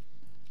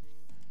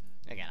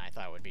 Again, I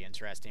thought it would be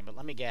interesting, but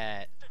let me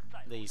get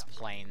these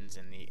planes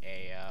in the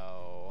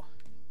AO...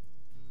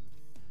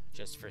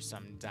 just for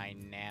some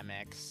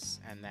dynamics,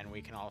 and then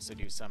we can also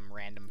do some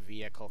random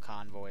vehicle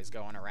convoys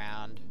going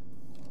around.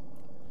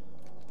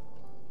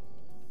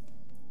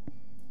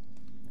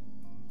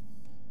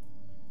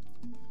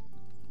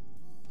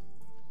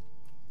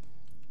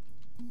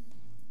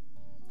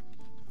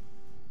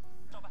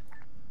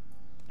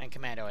 And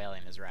Commando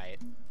Alien is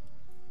right.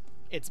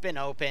 It's been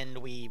opened,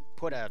 we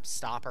put a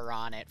stopper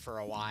on it for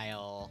a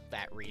while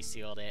that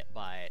resealed it,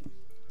 but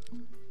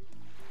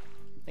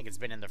I think it's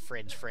been in the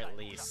fridge for at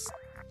least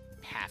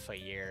half a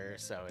year,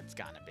 so it's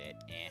gone a bit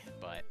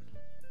but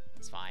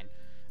it's fine.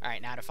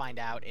 Alright, now to find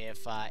out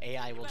if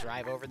AI will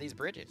drive over these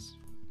bridges.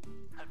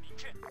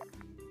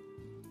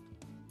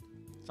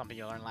 Something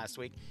you learned last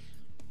week.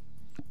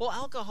 Well,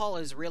 alcohol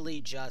is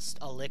really just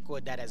a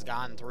liquid that has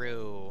gone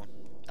through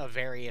a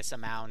various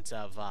amount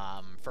of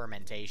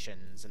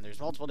fermentations, and there's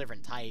multiple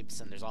different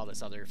types, and there's all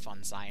this other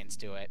fun science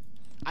to it.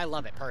 I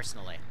love it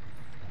personally.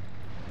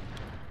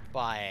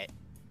 But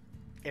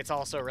it's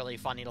also really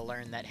funny to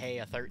learn that, hey,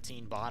 a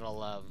 13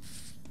 bottle of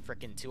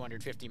frickin'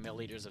 250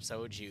 milliliters of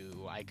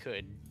soju, I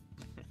could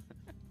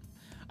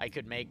I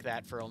could make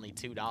that for only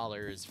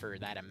 $2 for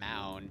that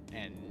amount,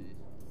 and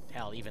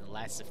hell, even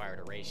less if I were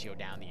to ratio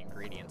down the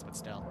ingredients, but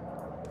still.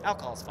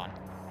 Alcohol's fun.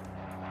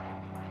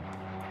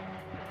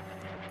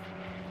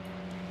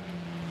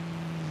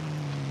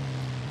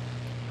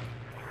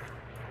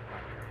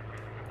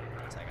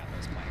 So I got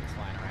those planes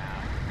flying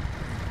around.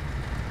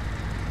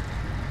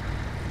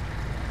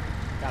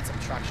 Got some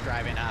trucks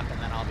driving up,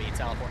 and then I'll be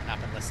teleporting up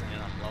and listening to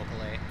them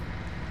locally.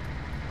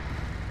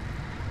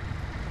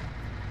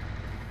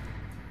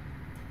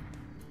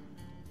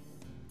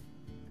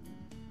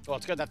 Well,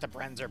 it's good that the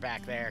Brens are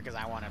back there, because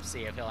I want to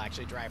see if he'll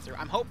actually drive through.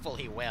 I'm hopeful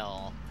he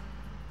will,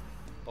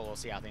 but we'll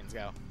see how things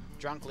go.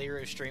 Drunk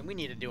Liru stream. We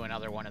need to do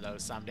another one of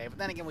those someday. But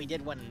then again, we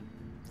did one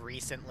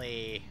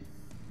recently,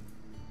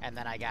 and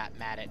then I got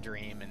mad at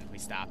Dream, and we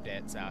stopped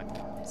it,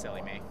 so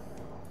silly me.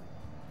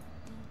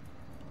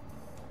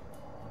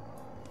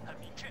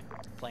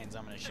 Planes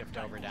I'm going to shift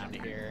over down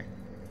to here.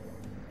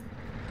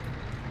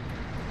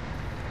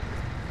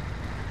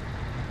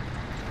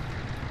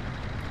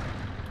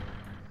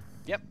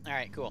 Yep,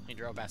 alright, cool. He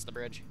drove past the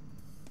bridge.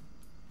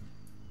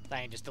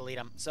 I can just delete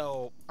them.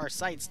 So, our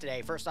sites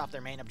today, first off,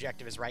 their main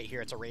objective is right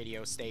here. It's a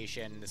radio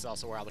station. This is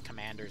also where all the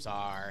commanders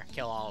are.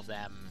 Kill all of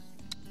them.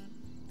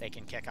 They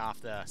can kick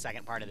off the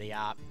second part of the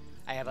op.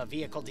 I have a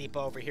vehicle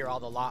depot over here.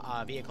 All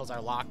the vehicles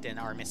are locked and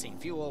are missing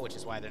fuel, which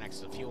is why they're next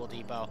to the fuel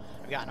depot.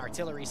 I've got an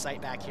artillery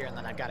site back here, and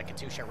then I've got a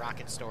Katusha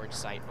rocket storage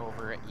site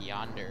over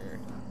yonder.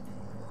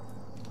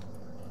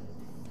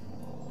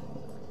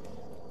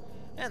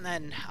 And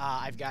then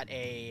I've got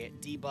a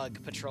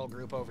debug patrol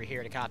group over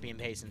here to copy and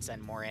paste and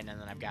send more in,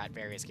 and then I've got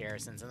various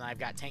garrisons. And then I've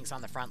got tanks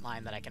on the front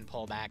line that I can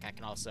pull back. I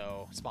can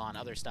also spawn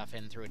other stuff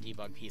in through a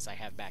debug piece I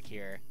have back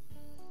here.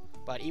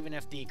 But even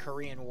if the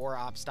Korean War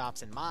op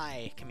stops in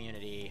my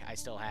community, I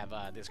still have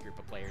this group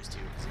of players to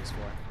use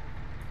for.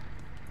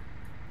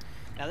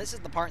 Now this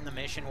is the part in the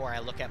mission where I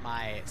look at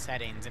my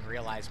settings and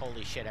realize,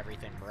 holy shit,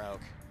 everything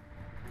broke.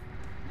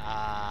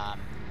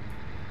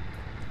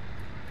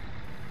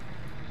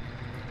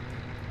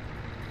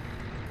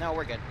 No,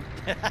 we're good.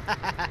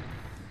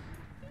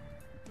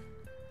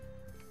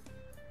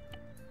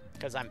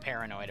 Because I'm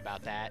paranoid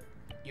about that.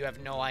 You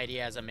have no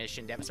idea as a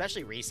mission dev,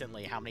 especially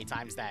recently, how many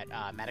times that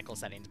medical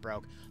settings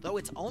broke. Though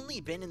it's only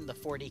been in the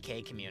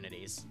 40k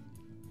communities.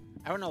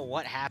 I don't know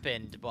what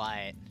happened,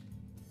 but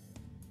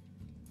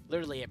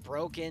literally it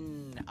broke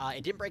in,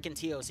 it didn't break in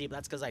TOC, but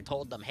that's because I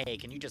told them, hey,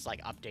 can you just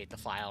like update the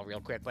file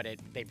real quick? But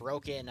they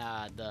broke in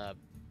the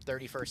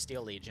 31st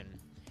Steel Legion,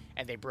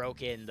 and they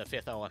broke in the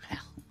 5th OML.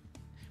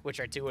 Which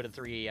are 2 of the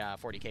 3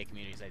 40k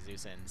communities I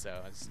Zeus in,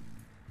 so it's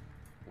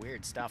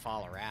weird stuff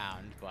all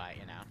around, but,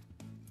 you know,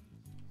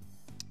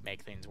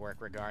 make things work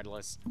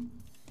regardless.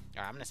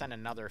 Alright, I'm gonna send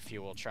another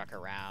fuel truck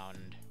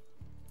around.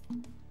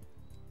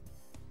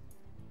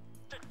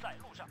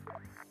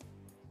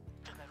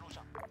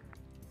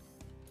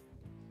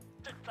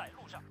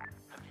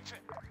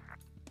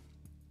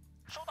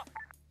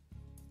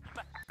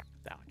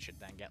 That one should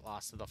then get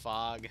lost to the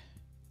fog.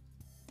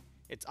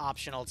 It's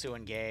optional to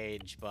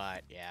engage,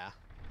 but yeah.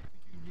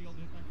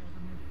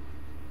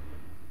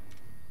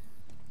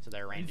 So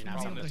they're ranging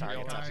out some of the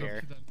targets up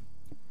here.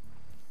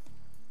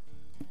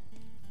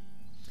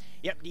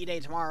 Yep, D-Day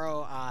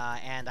tomorrow,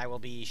 and I will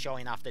be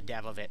showing off the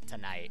dev of it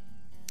tonight.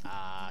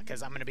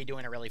 Because I'm going to be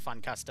doing a really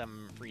fun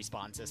custom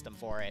respawn system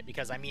for it,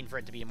 because I mean for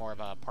it to be more of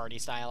a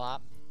party-style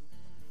op.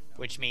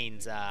 Which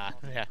means,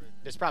 yeah,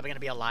 there's probably going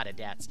to be a lot of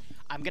deaths.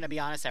 I'm going to be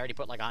honest, I already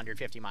put like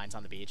 150 mines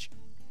on the beach.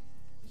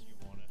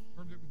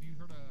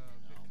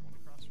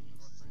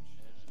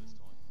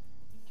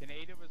 Can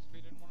 8 of us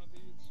fit in one of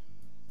these?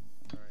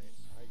 Alright,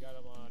 I got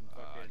them on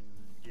fucking...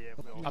 Yeah,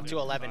 up to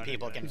 11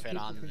 people can fit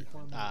on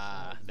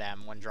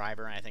them, one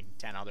driver, and I think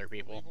 10 other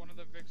people. Leave one of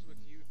the Vics with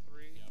you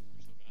 3.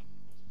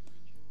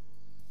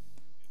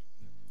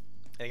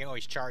 They can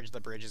always charge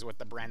the bridges with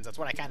the Brens. That's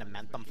what I kind of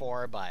meant them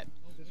for, but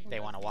if they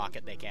want to walk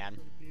it, they can.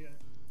 There's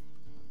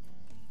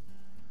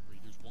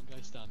one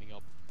guy standing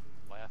up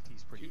left.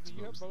 He's pretty exposed.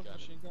 Do you have both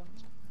machine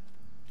guns?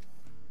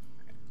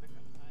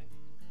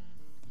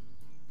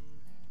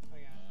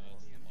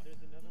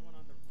 There's another one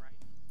on the right.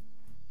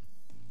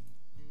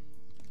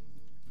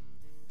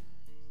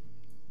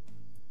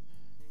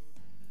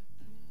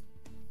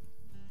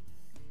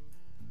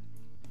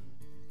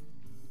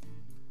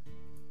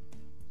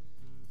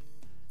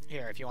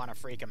 Here, if you want to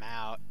freak them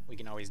out, we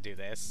can always do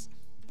this.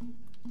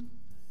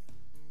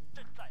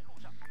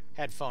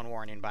 Headphone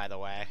warning, by the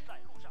way.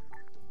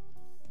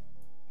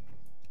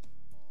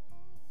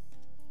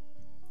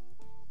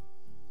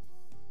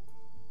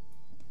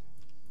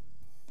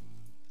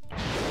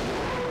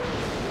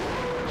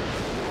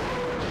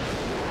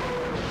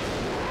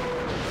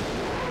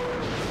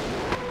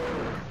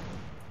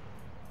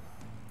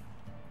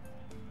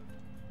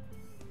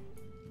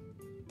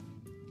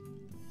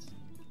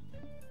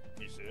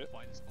 You see it?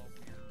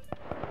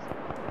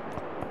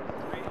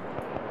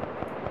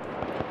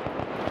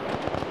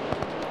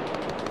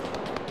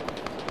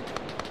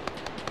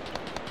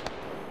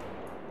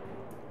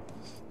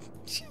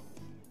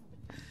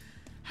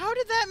 How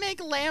did that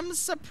make Lamb's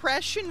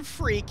suppression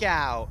freak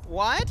out?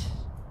 What?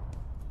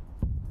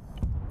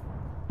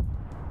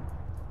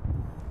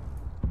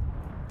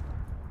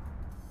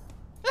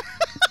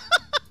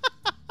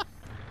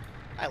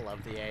 I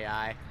love the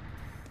AI.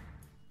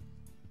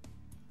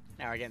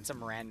 Now we're getting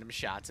some random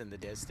shots in the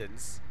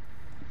distance.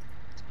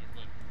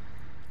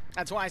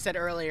 That's why I said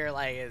earlier,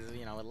 like,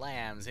 you know, with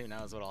Lambs, who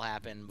knows what'll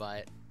happen,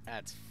 but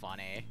that's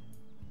funny.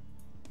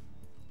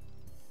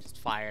 Just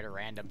fired a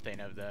random thing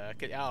of the...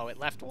 Oh, it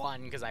left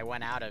one because I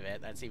went out of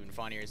it. That's even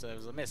funnier, so it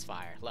was a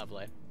misfire.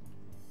 Lovely.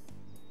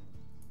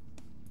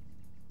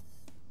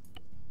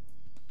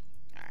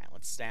 Alright,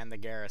 let's stand the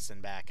garrison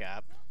back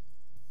up.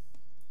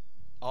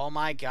 Oh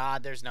my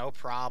god, there's no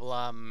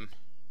problem.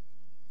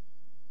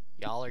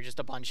 Y'all are just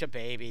a bunch of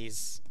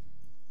babies.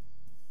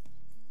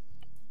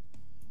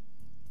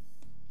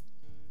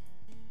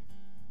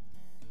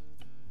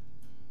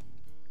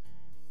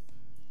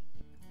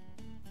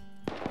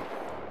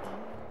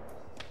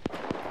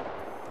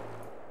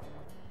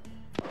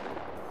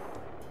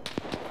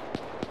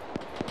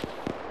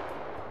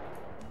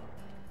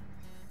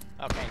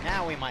 Okay,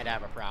 now we might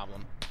have a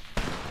problem.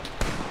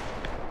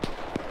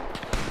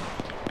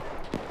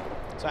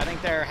 So I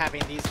think they're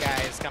having these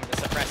guys come to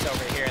suppress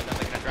over here, and then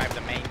they're going to drive the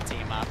main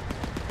team up.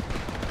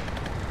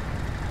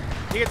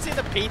 You can see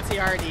the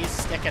PTRD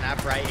sticking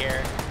up right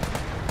here.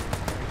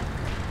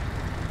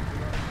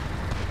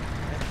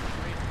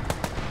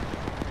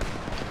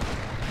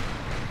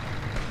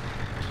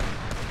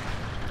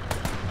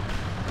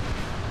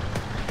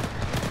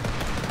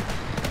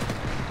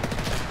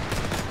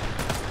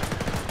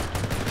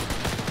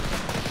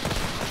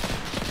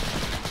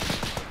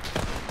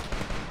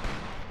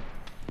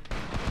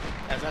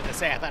 I was about to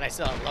say, I thought I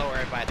still had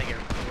lowered, but I think it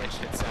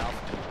glitched itself.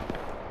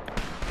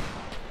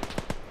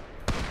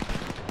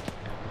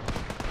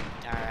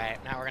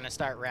 Alright, now we're going to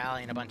start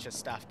rallying a bunch of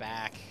stuff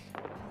back.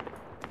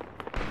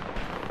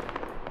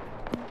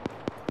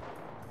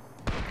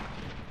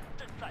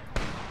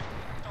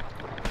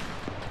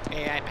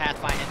 AI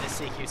pathfinding this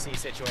CQC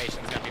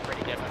situation is going to be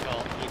pretty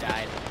difficult. He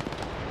died.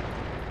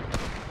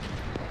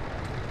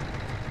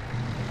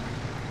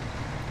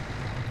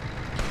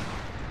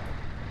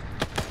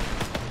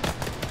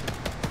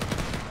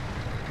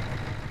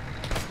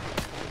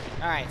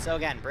 Alright, so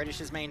again,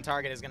 British's main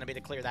target is going to be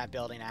to clear that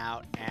building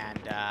out, and,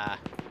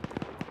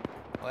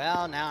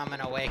 well, now I'm going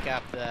to wake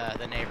up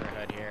the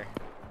neighborhood here.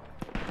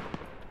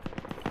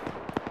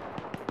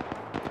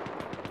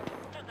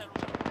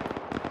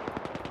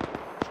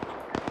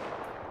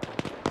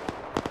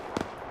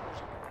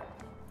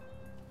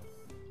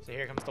 So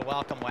here comes the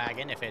welcome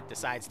wagon, if it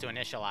decides to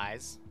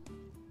initialize.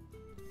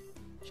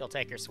 She'll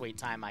take her sweet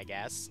time, I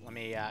guess. Let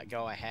me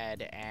go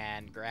ahead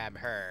and grab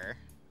her.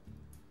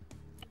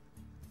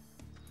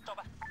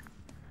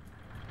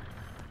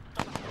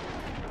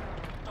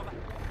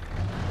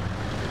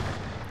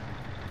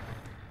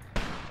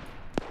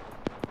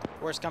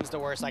 Worst comes to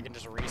worst, I can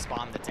just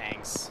respawn the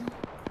tanks.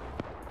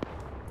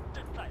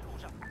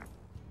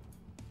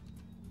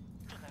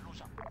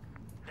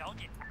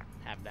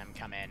 Have them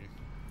come in.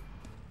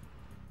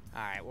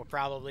 Alright, we're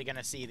probably going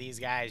to see these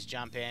guys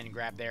jump in,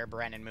 grab their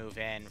Bren, and move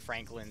in.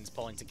 Franklin's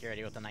pulling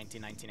security with the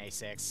 1919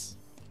 A6.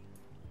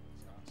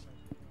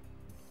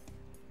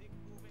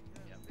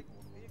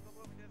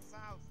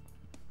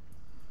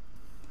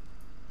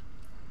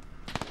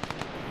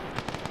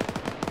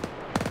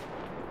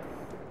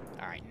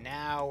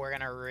 Now we're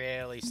gonna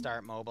really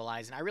start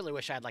mobilizing. I really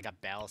wish I had like a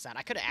bell sound.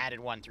 I could have added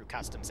one through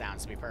custom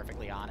sounds, to be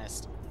perfectly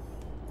honest.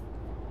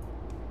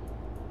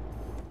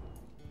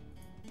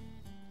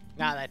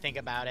 Now that I think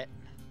about it.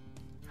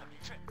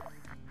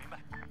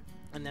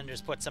 And then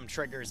just put some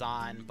triggers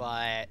on,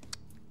 but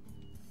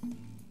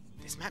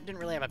this map didn't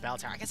really have a bell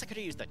tower. I guess I could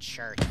have used the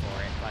church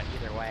for it, but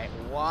either way.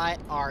 What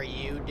are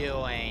you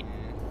doing,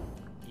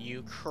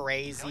 you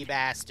crazy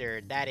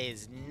bastard? That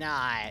is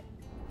not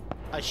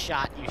a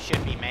shot you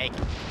should be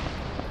making.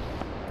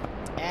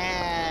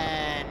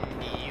 And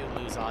you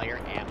lose all your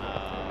ammo.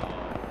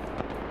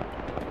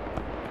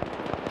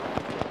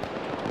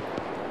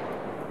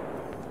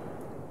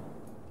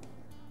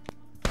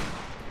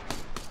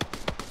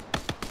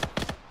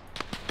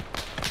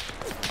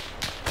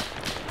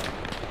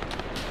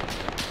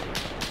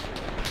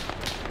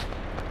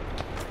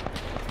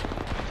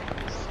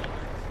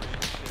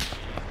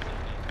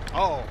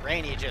 Oh,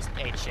 Rainy just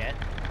ate shit.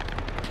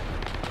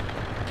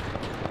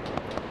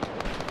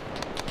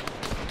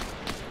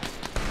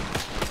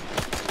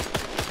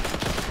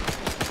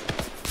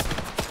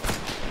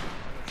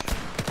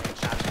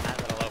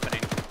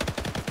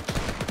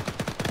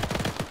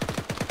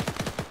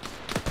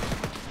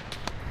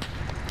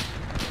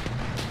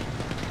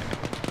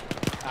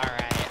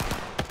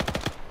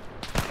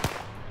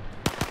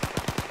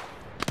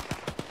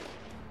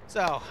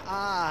 So,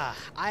 I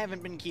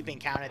haven't been keeping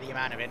count of the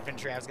amount of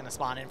infantry I was going to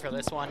spawn in for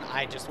this one.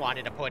 I just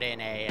wanted to put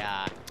in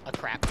a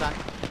crap ton.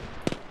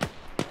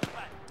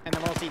 And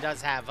the multi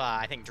does have,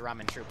 I think, drum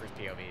and troopers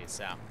POVs,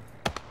 so.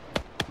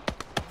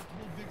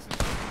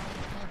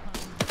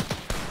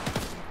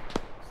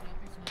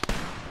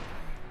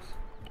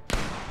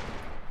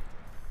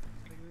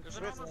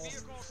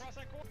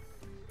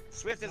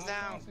 Swift is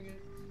down.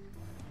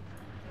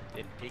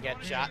 Did he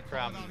get shot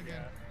from...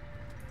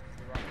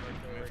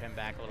 Move him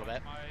back a little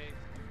bit.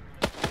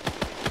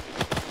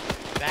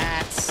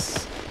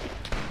 That's...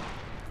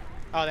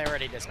 Oh, they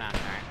already dismounted,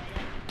 alright.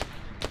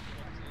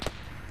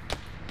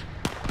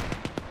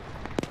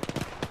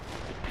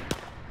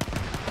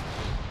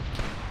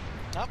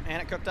 Oh,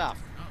 and it cooked off.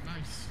 Oh,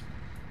 nice.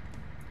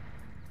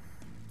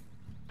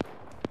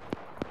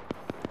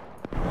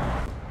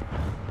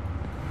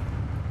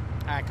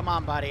 Alright, come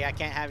on, buddy. I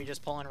can't have you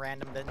just pulling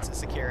random bits of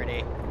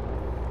security.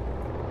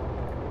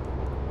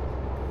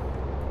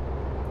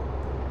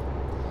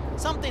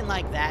 Something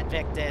like that,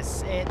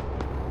 Victus. It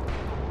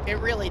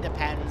really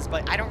depends,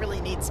 but I don't really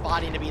need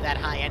spotting to be that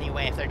high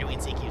anyway if they're doing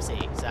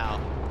CQC,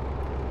 so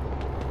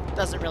it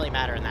doesn't really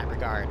matter in that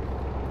regard.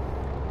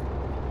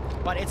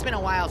 But it's been a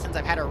while since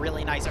I've had a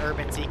really nice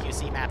urban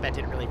CQC map that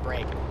didn't really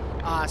break.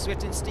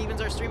 Swift and Stevens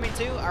are streaming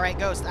too? Alright,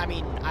 Ghost, I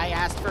mean, I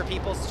asked for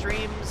people's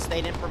streams,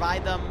 they didn't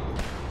provide them.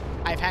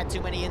 I've had too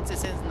many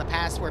instances in the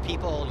past where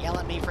people yell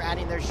at me for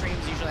adding their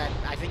streams. Usually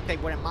I think they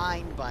wouldn't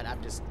mind, but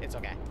it's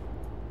okay.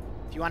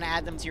 If you want to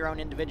add them to your own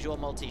individual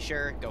multi,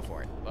 sure, go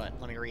for it. But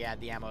let me re-add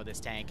the ammo of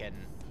this tank, and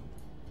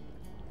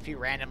if he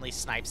randomly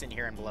snipes in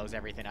here and blows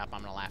everything up,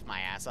 I'm going to laugh my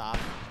ass off.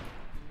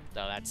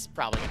 So that's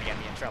probably going to get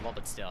me in trouble,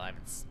 but still,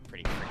 it's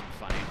pretty freaking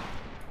funny.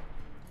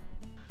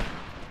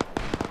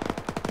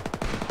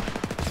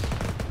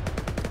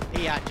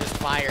 He just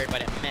fired,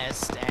 but it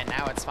missed, and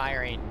now it's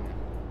firing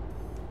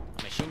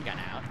a machine gun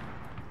out.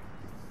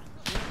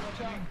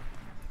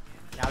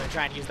 Now they're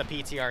trying to use the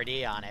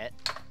PTRD on it.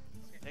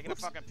 Taking a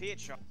fucking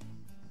peach shot.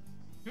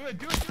 Do it,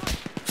 do it,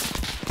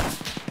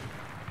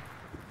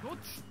 do it!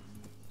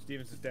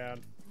 Stevens is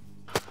down.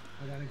 I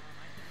got him.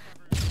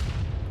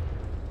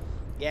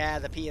 Yeah,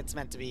 the P, it's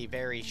meant to be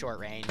very short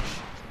range.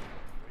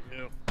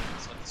 Yeah.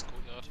 Inside this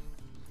courtyard.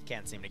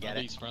 Can't seem to get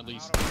it.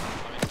 Friendlies.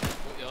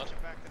 Courtyard.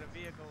 Back to the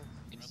vehicle.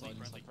 Inside.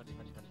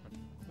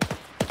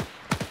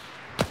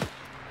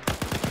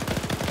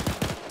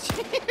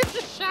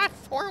 Just shot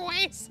 4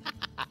 ways.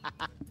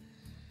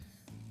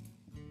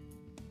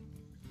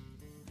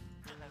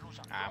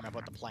 I'm gonna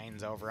put the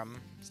planes over him.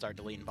 Start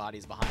deleting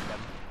bodies behind him.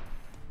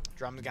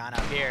 Drum's gone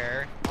up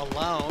here.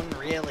 Alone,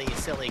 really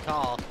silly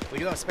call. We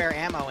do have spare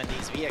ammo in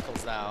these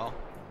vehicles, though.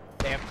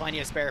 They have plenty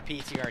of spare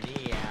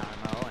PTRD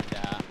ammo and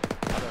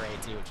other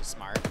AT, which is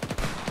smart.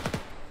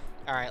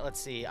 Alright,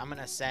 let's see. I'm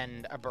gonna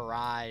send a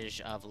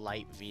barrage of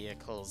light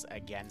vehicles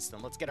against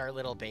them. Let's get our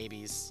little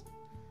babies.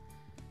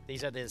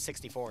 These are the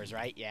 64s,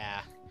 right?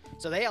 Yeah.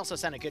 So they also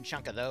sent a good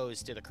chunk of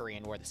those to the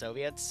Korean War, the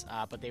Soviets,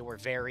 but they were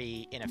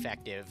very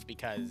ineffective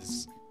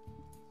because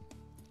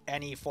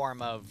any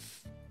form of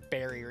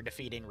barrier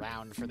defeating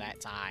round for that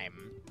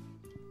time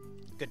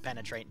could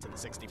penetrate into the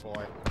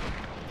 64.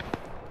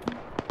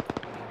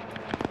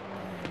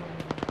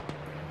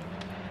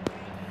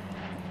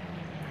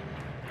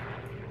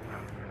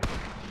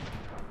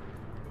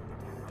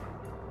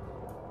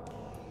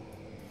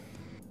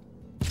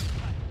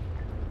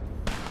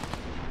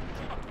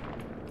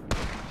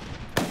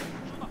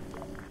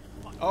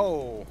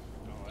 Oh.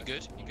 You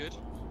good? You good?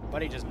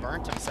 But he just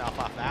burnt himself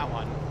off that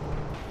one.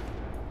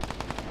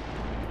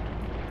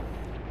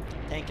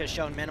 Tank has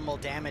shown minimal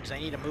damage. They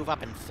need to move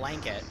up and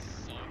flank it.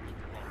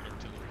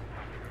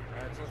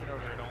 Alright, it's looking over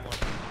here, don't look.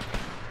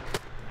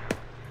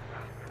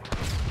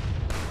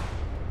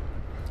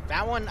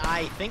 That one,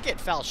 I think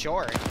it fell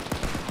short.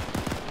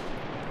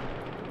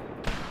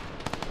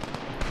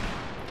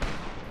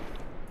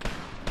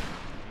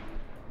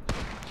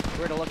 If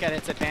we were to look at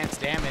its advanced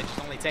damage, it's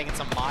only taking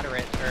some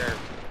moderate, or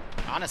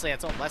honestly,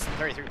 it's less than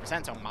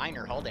 33%, so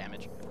minor hull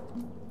damage.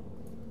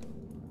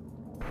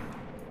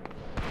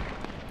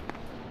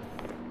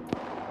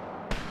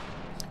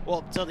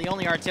 Well, so the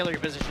only artillery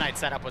position I'd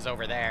set up was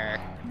over there.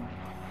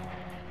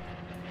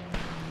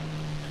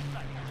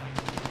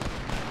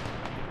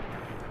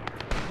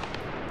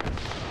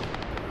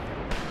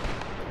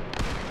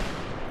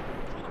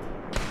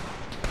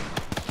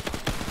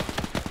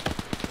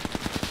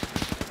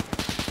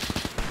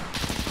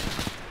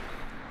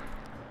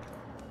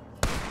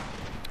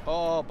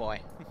 Oh boy.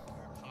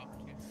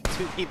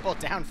 2 people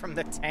down from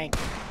the tank.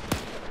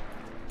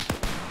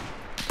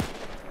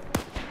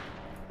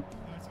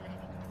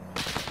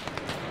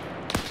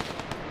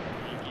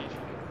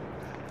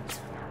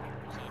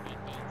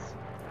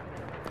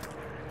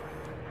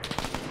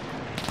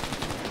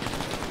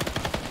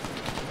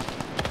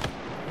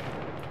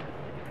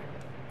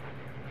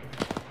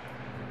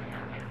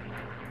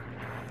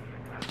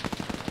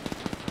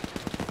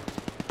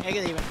 I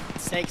could even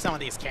take some of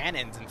these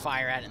cannons and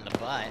fire at it in the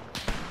butt.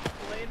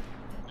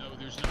 No,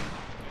 there's no.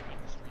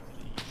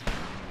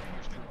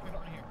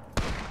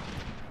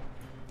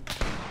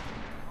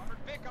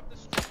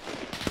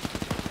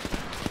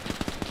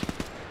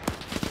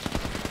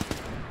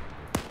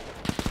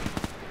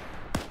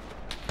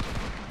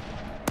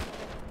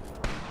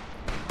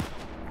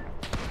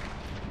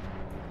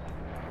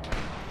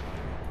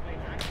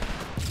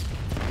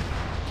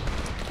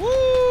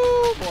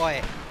 boy.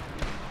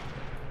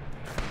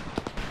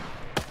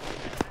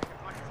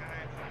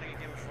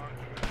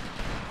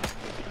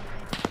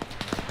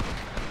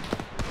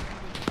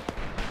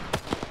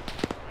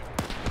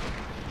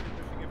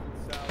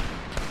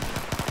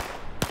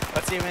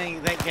 Let's see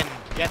if they can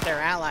get their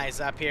allies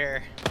up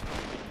here.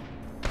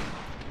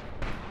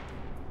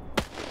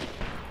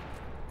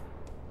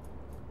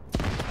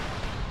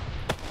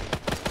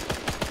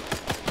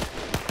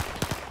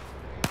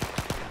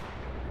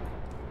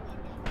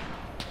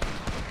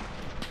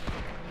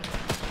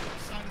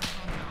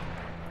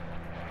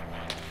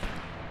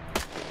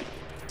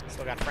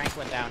 Still got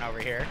Franklin down over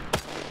here.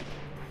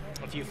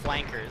 A few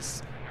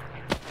flankers.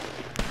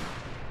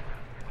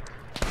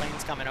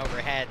 Planes coming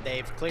overhead.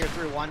 They've cleared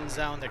through one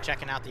zone. They're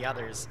checking out the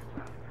others.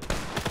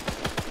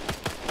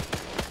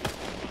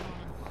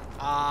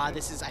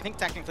 This is, I think,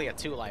 technically a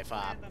 2-life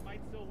op. That might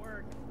still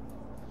work.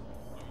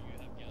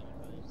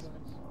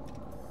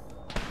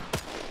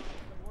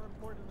 More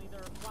importantly, there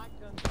are flak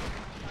guns on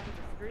the side of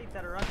the street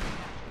that are up. If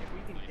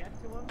we can get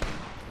to them, we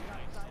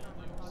got sight on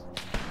them.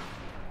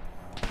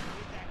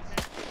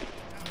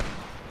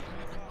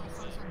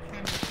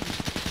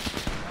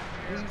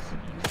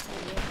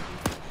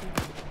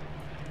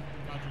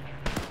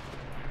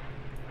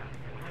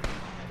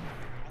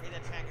 I need a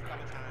tank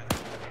coming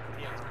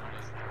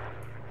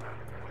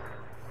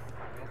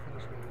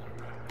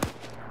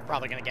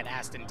Probably gonna get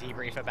asked in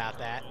debrief about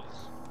that.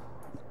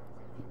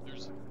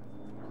 There's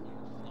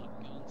flak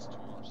guns to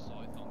our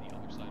south on the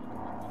other side of the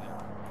road.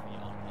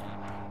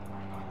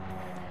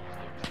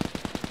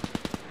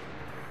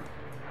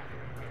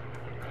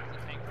 There's a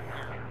tank from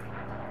here.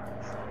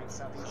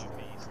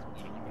 southeast.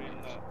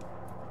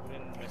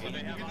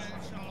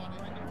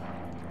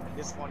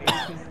 This one is.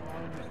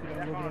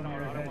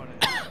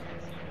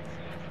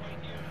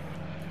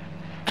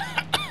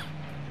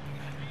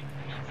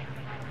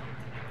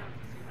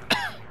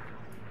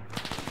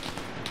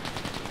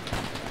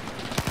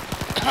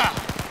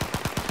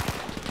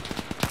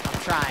 I'm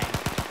trying.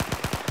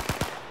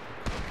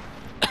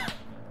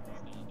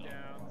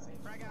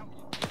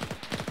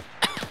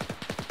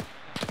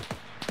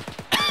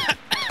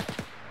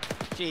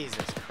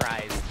 Jesus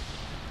Christ.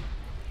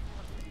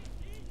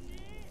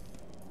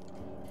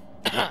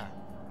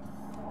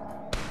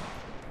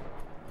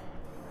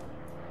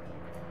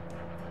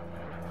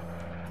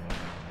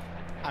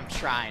 I'm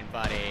trying,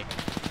 buddy.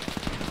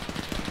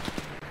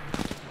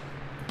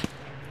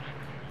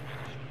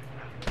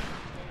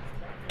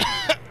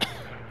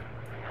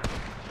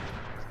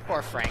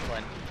 Poor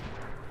Franklin.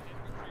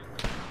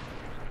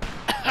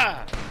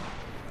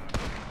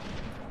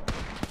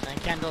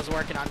 And Kendall's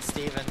working on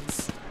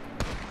Stevens.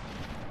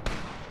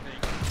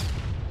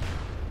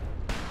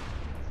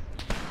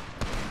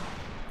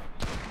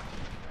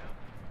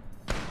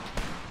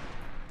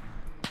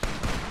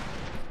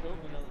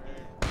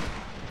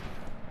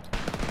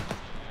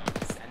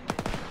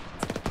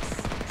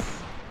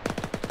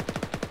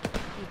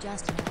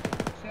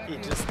 He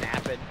just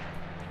snapped it.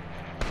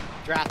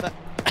 Dratha.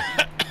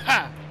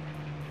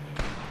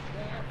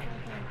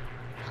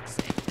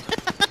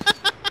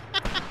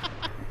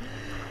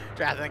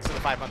 Dratha, thanks for the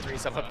 513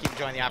 sub. Hope you keep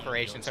enjoying the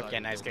operations. Hope you get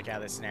a nice kick out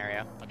of this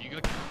scenario. Have you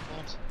got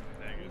bombs?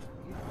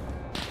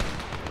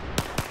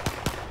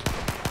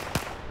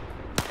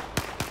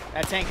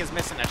 That tank is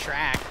missing a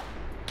track.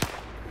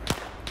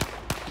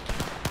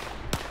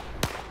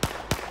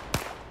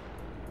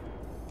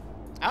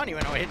 I don't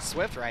even know what hit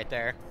Swift right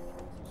there.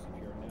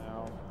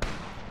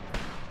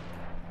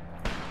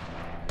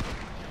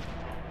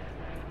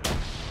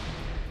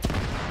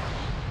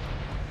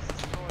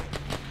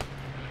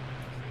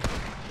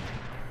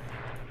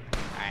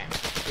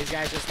 These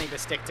guys just need to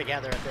stick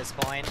together at this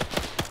point.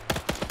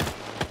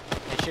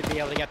 They should be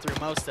able to get through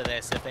most of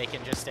this if they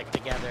can just stick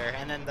together.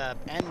 And then the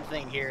end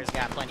thing here has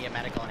got plenty of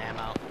medical and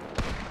ammo.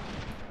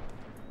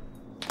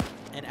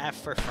 An F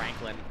for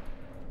Franklin.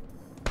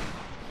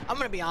 I'm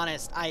gonna be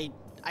honest, I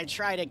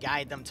try to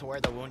guide them to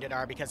where the wounded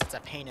are because it's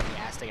a pain in the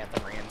ass to get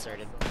them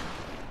reinserted.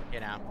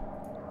 You know.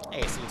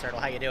 Hey, Sea Turtle,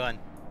 how you doing?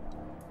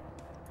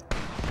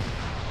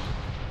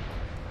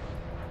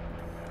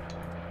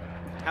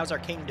 How's our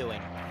king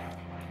doing?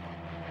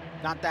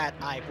 Not that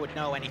I would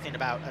know anything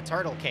about a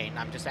turtle king.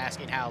 I'm just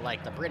asking how,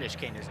 like, the British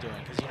king is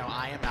doing. Because, you know,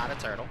 I am not a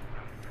turtle.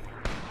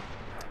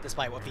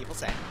 Despite what people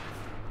say.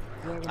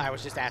 I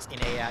was just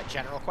asking a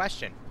general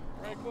question.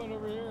 Franklin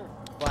over here.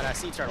 But,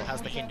 Sea Turtle,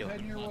 how's the king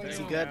doing? Is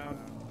he good?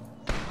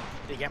 Did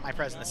he get my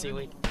present of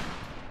seaweed?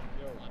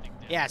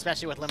 Yeah,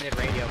 especially with limited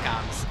radio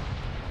comms.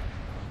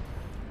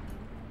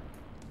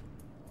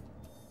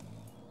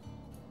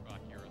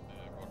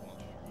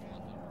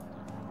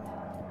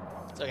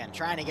 So again,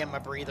 trying to give them a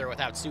breather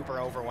without super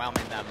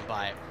overwhelming them,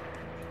 but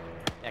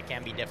that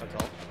can be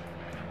difficult.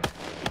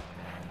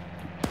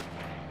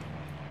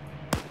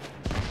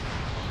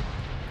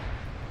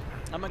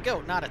 I'm a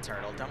goat, not a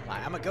turtle, don't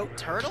lie. I'm a goat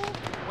turtle?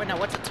 Wait, no,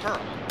 what's a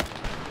turtle?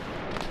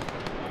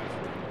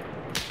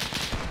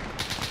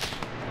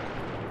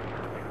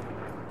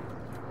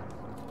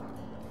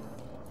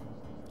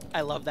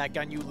 I love that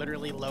gun. You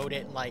literally load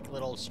it in like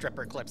little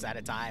stripper clips at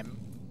a time.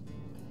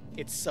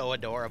 It's so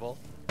adorable.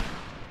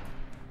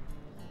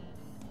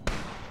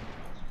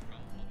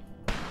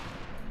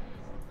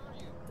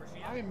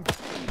 I'm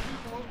seeing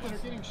people out that are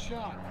getting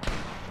shot.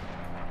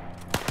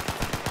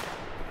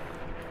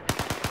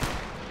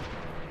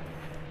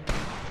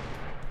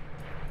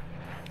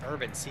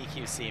 Urban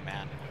CQC,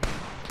 man.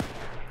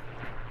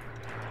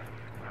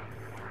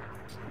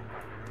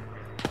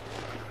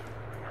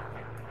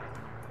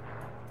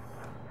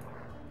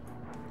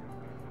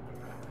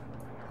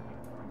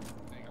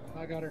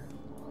 I got her.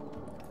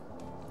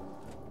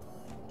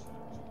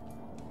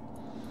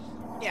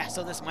 Yeah,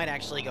 so this might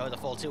actually go the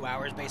full 2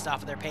 hours based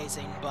off of their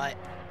pacing, but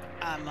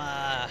I'm, if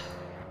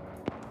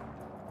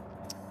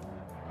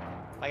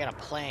I got a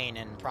plane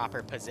in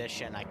proper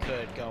position, I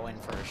could go in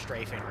for a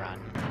strafing run.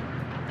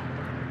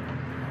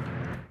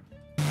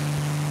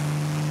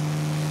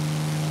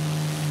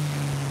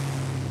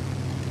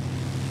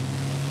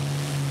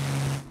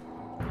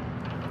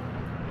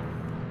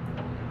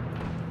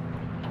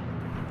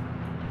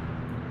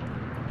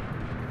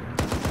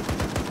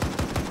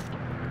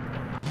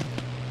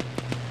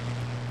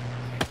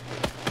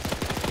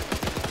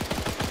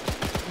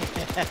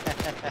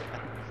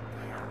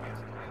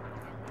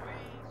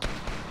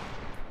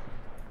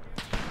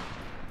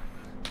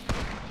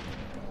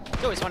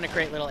 It's always fun to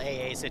create little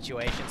AA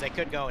situations. They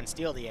could go and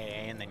steal the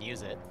AA and then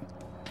use it.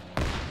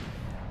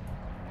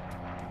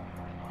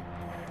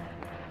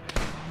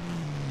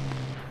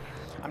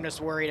 I'm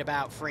just worried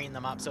about freeing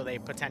them up so they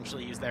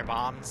potentially use their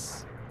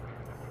bombs.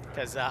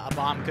 Because a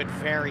bomb could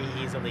very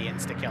easily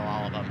insta-kill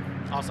all of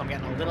them. Also, I'm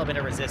getting a little bit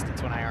of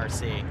resistance when I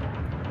RC.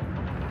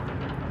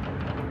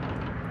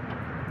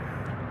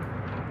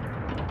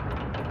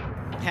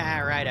 Ah,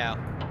 righto.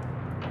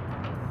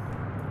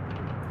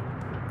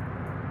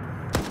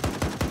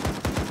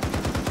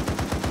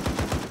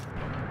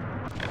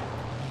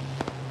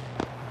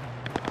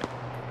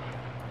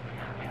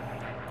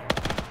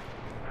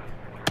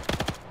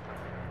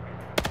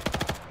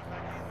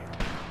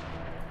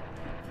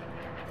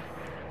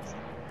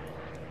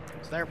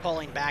 They're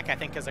pulling back, I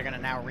think, because they're going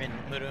to now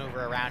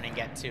maneuver around and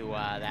get to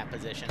that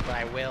position. But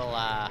I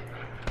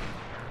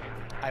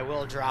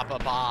will drop a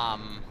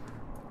bomb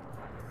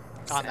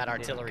on that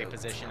artillery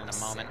position in a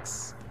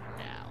moment.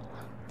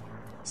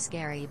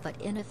 Scary but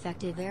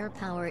ineffective air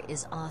power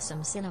is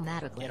awesome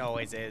cinematically. It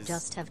always is.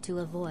 Just have to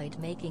avoid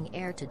making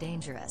air too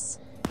dangerous.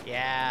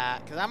 Yeah,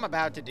 because I'm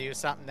about to do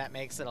something that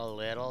makes it a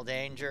little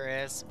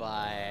dangerous, but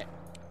I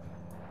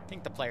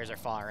think the players are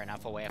far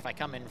enough away. If I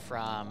come in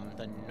from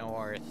the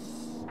north...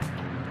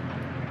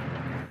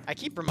 I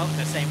keep promoting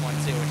the same one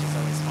too, which is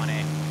always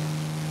funny.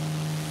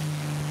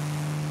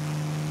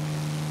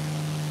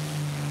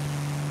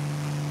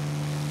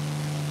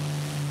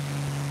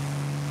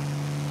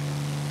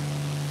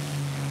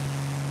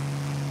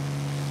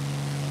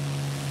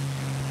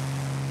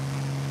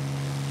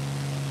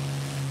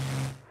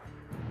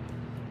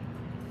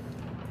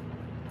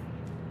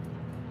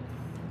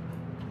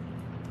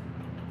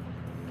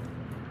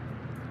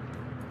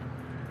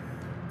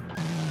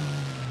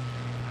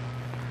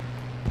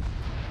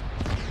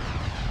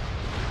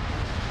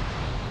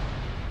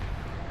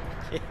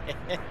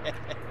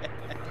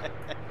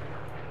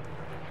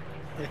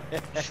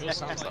 Sure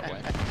sounds that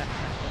way.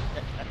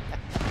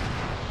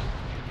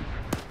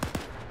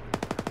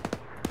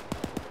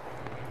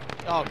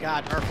 Oh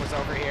god, Murph was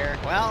over here.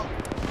 Well,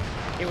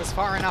 he was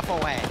far enough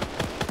away.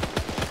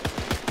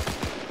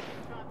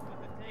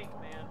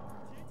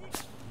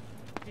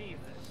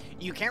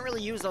 You can't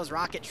really use those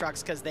rocket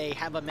trucks because they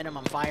have a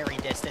minimum firing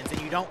distance, and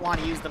you don't want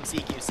to use them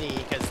CQC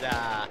because,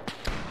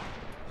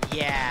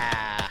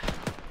 yeah.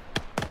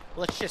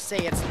 Let's just say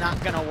it's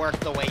not gonna work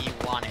the way you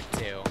want it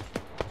to.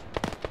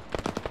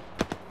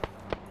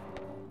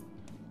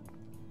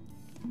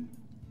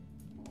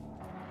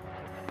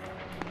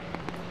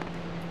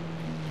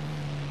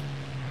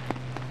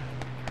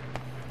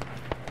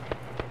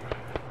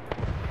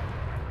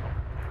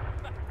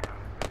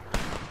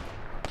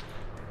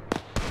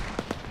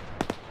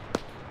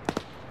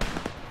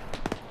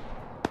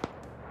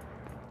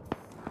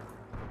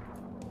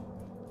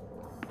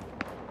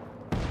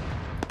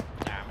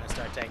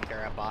 Taking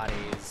care of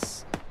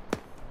bodies.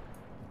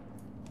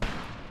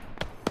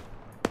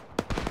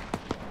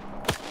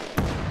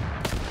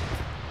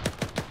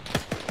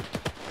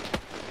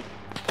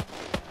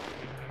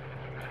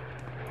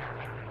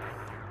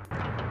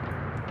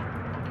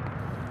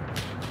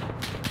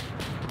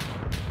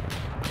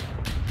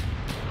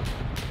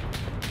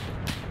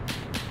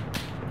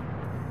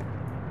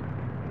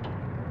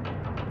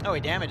 Oh,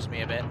 he damaged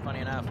me a bit, funny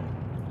enough.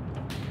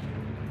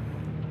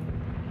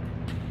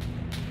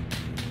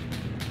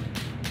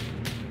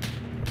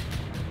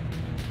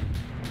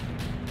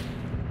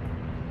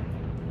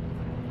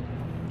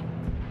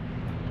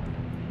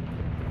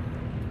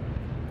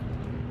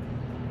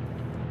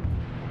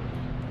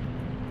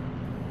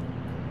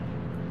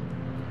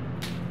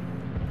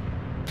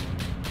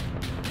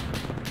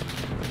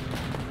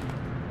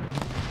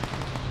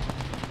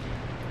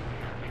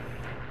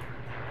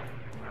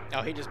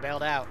 Oh, he just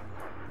bailed out.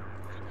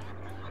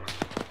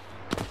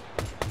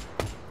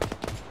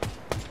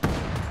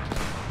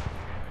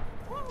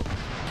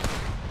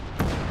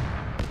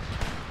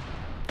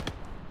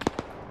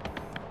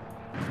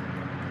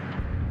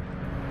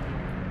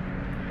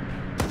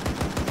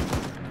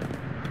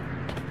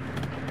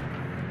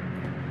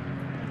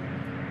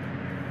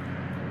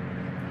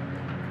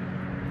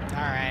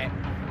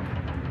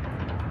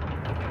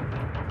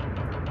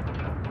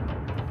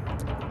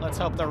 Let's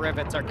hope the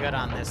rivets are good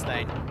on this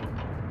thing.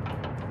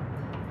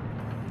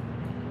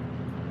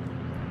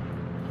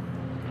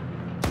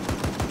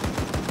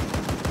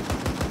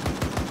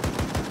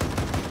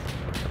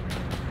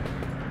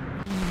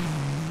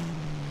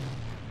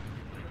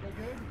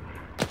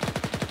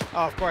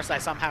 Oh, of course I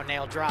somehow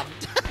nailed drum.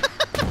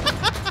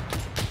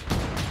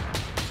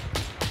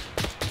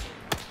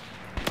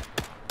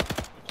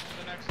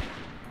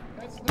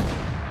 That's the to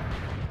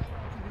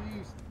the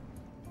east.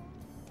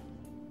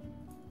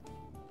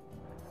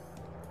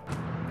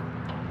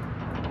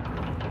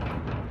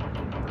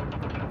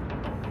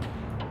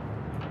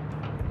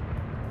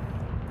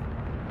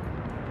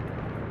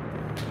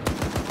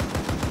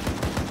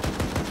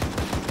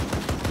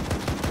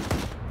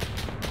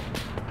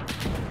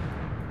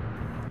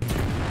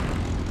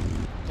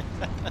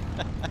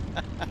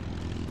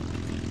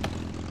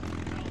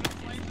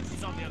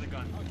 He's on the other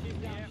gun. Oh, she's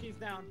down. She's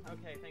down.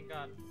 Okay, thank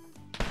God.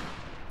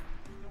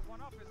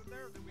 One up, isn't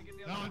there? Did we get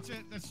the other No, one? it's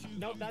it. That's you.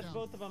 Nope, He's that's down.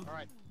 both of them. All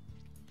right.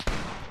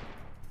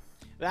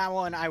 That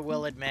one, I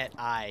will admit,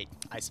 I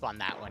spun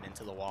that one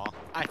into the wall.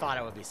 I thought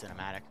it would be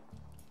cinematic.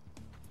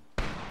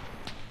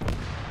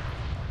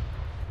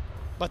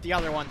 But the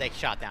other one, they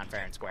shot down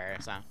fair and square,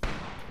 so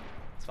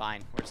it's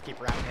fine. We'll just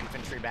keep routing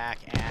infantry back,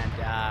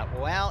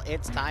 and, well,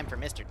 it's time for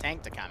Mr.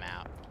 Tank to come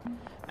out.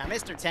 Now,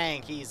 Mr.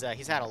 Tank, he's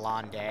had a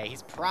long day.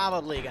 He's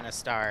probably gonna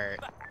start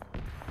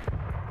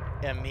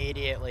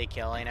immediately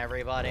killing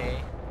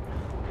everybody.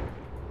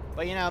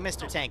 But, you know,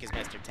 Mr. Tank is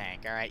Mr.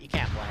 Tank, alright? You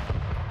can't blame him.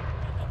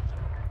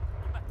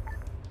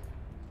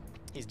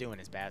 He's doing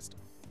his best.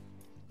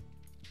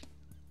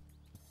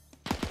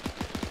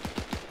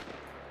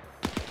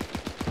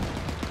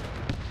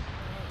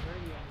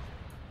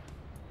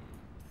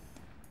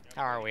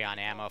 How are we on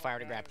ammo? If I were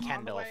to grab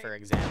Kendall, for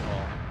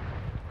example,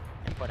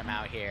 and put him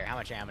out here, how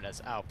much ammo does...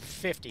 Oh,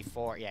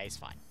 54. Yeah, he's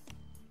fine.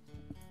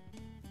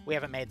 We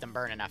haven't made them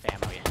burn enough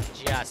ammo yet.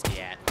 Just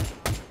yet.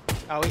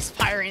 Oh, he's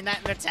firing that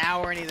in the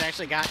tower, and he's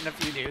actually gotten a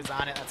few dudes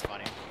on it. That's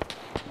funny.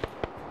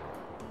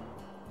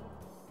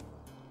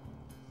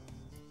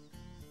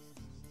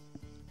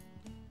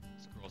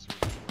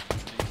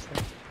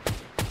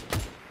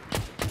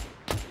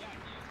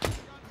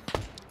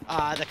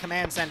 The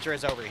command center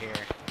is over here.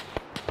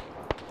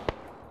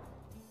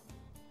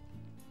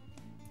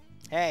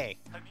 Hey.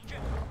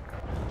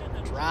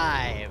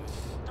 Drive.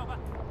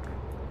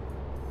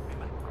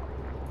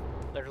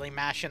 Literally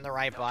mashing the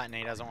right button,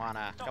 he doesn't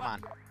wanna. Come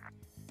on.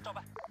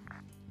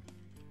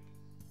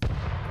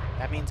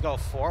 That means go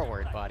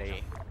forward,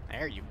 buddy.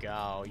 There you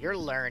go. You're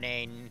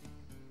learning.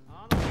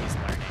 He's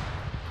learning.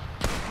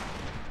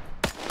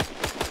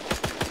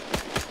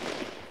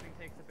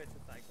 Takes a bit to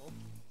cycle.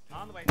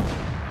 On the way.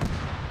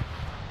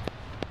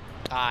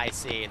 I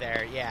see.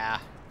 There, yeah.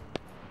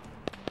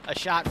 A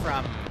shot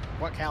from...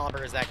 What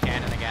caliber is that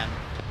cannon again?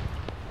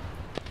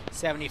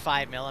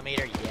 75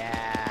 millimeter?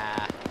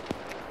 Yeah.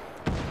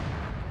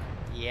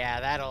 Yeah,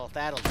 that'll do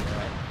it.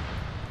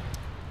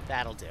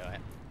 That'll do it.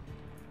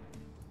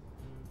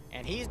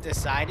 And he's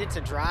decided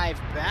to drive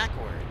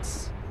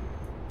backwards.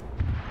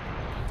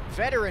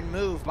 Veteran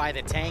move by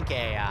the tank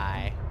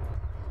AI.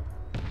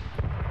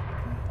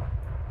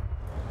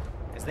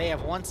 As they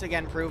have once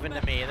again proven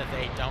to me that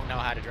they don't know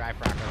how to drive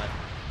properly.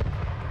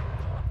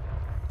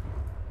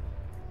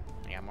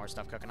 You got more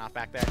stuff cooking off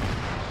back there.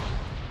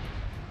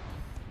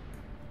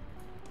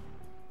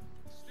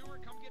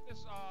 Stuart, come get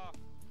this, come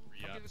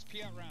get this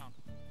Piat round.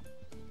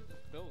 Get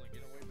this building,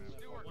 get away from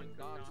Stuart.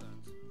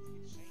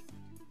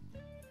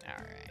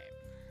 Alright.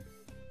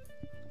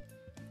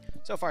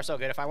 So far, so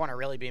good. If I want to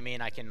really be mean,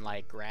 I can,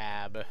 like,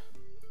 grab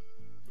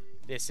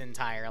this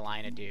entire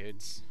line of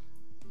dudes.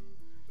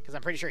 Because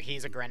I'm pretty sure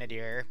he's a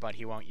grenadier, but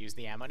he won't use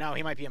the ammo. No,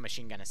 he might be a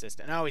machine gun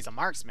assistant. No, he's a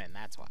marksman,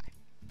 that's why.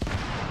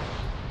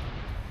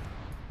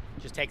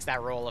 Just takes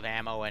that roll of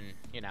ammo and,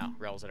 you know,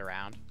 rolls it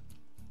around.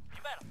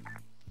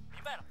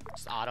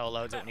 Just auto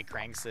loads it when he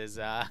cranks his,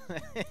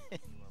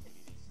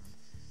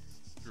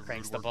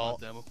 cranks the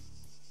bolt.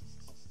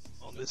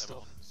 On this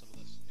stuff. Some of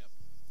this, yep.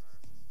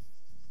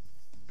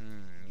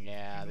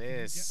 Yeah, Can you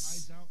this... get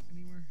eyes out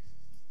anywhere?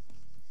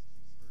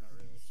 Not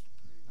really.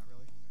 Not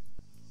really?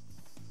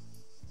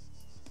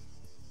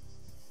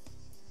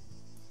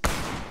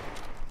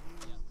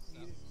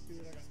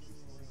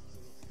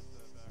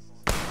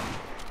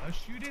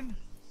 Shooting?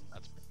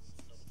 That's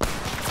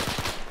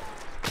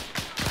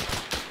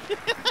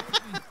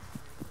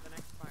The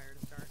next fire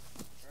to start.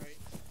 Alright.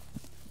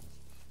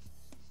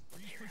 We're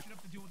just pushing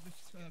up to deal with this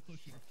close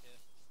shooter.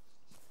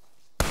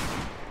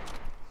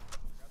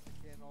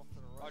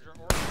 Roger,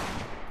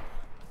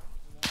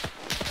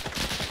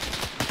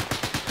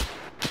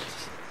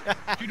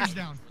 Shooter's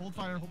down. Hold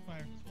fire, hold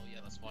fire. well, yeah,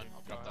 that's fine.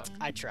 I'll drop that.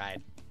 I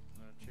tried.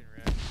 Chain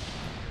reaction.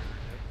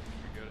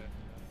 You're good at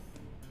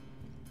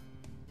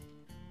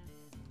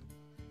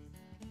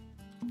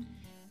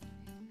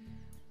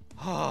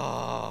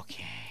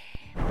Okay.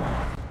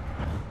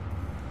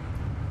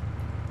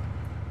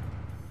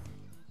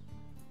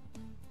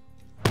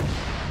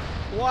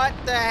 What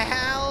the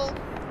hell?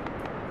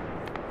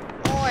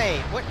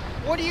 Oi,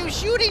 what are you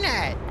shooting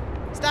at?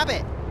 Stop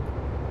it!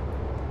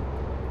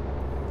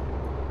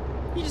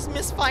 He just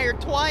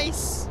misfired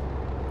twice!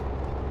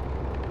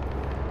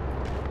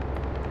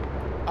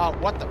 Oh,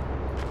 what the?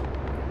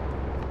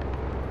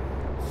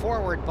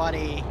 Forward,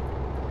 buddy.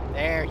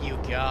 There you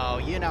go.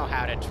 You know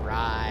how to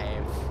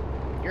drive.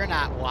 You're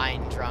not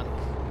wine drunk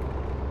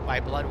by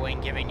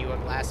Bloodwing giving you a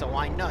glass of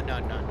wine. No, no,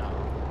 no,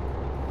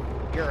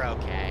 no. You're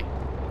okay.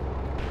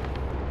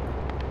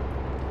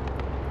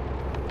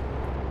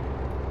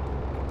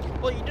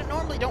 Well, you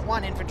normally don't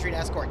want infantry to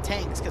escort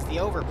tanks because the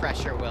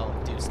overpressure will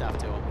do stuff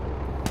to them.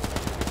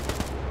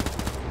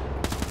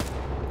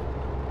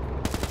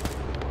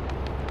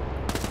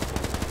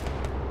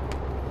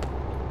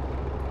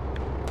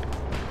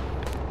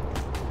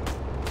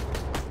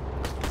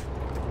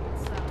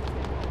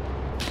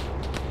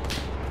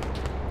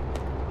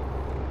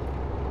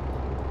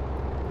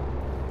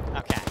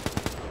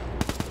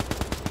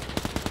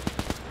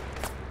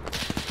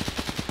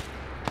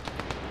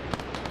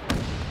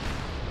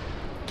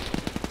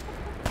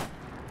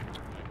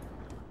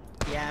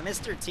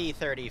 Mr.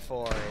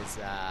 T-34 is,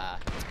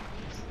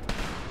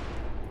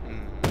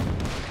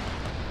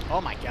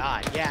 Oh my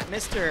god, yeah,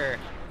 Mr.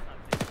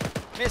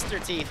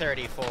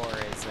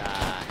 T-34 is,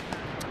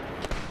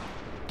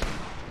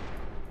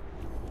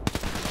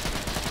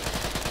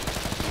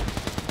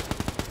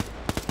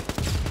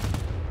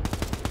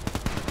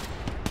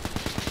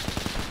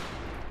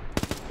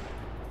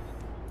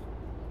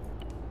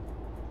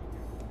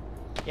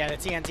 Yeah, the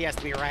TNT has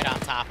to be right on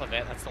top of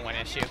it, that's the one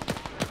issue.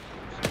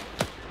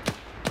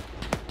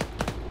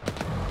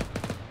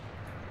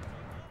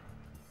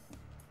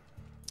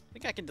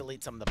 I can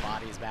delete some of the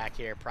bodies back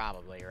here,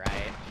 probably,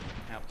 right?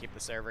 Help keep the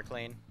server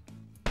clean.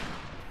 I'm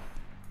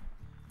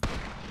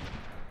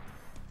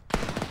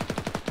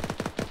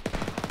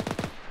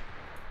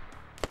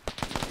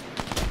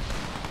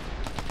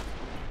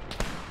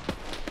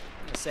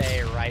gonna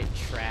say right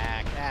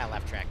track. Ah,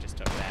 left track just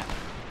took that.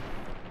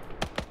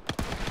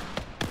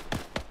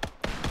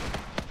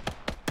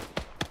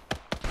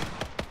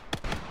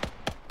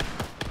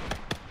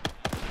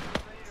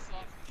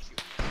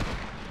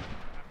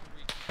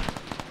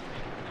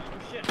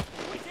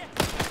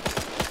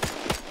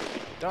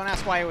 Don't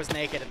ask why he was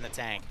naked in the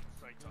tank.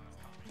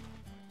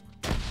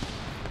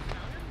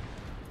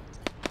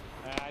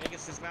 I think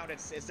it's dismounted.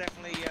 It's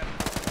definitely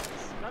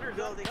another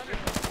building.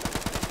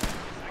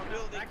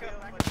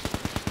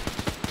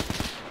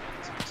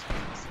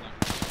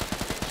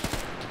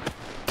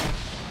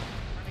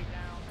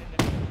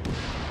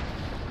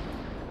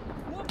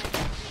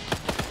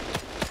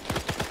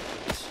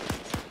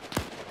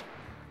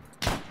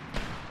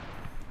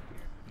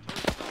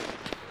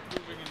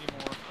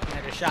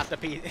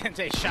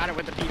 They shot it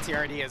with the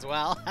PTRD as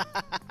well.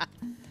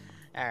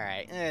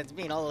 Alright, it's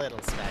being a little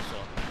special.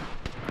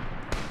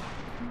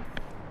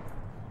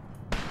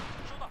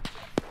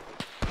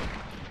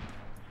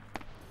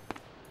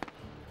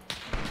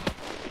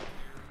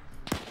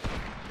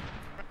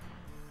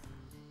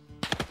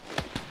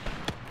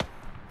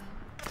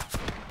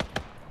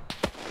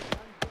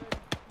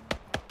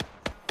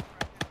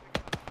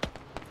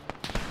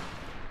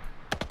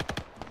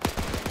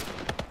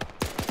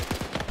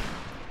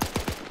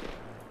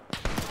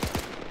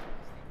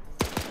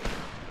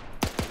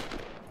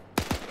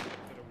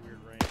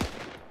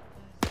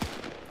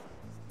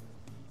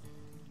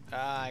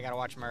 I gotta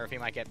watch Murphy,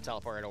 might get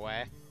teleported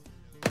away.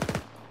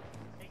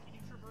 Hey, can you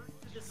traverse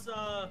this,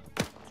 to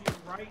your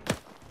right?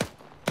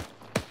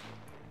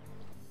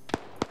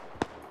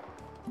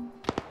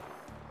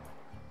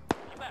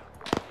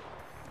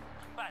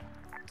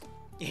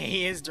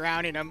 He is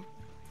drowning him.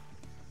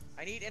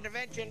 I need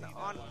intervention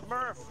on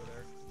Murph.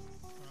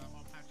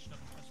 All patched up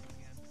and pressed up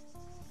again.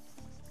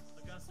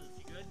 Augustus,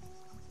 you good?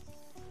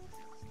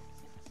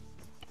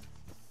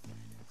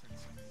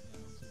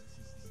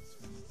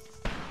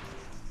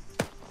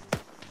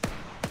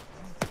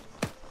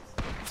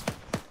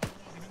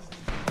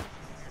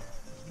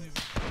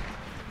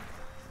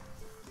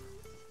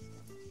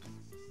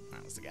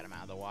 To get him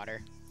out of the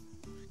water.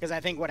 Because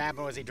I think what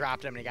happened was he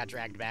dropped him and he got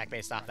dragged back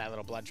based off that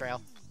little blood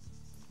trail.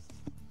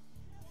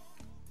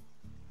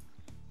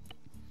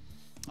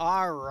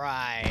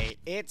 Alright,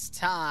 it's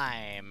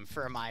time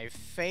for my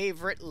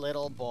favorite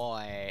little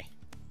boy.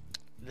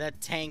 The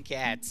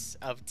tankettes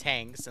of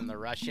tanks in the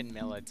Russian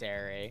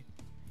military.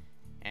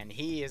 And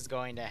he is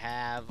going to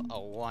have a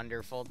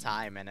wonderful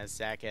time in a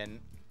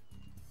second.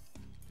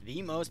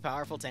 The most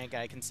powerful tank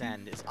I can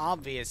send is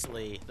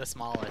obviously the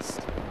smallest.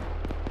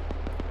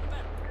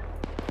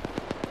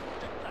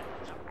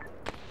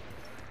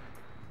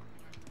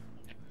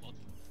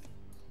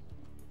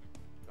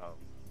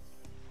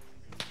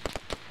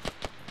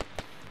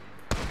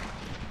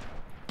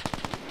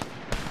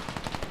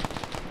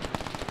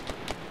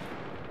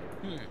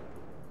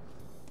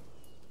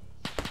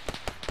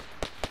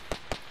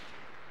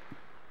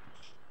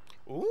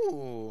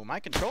 Ooh, my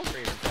controls are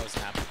even close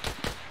now.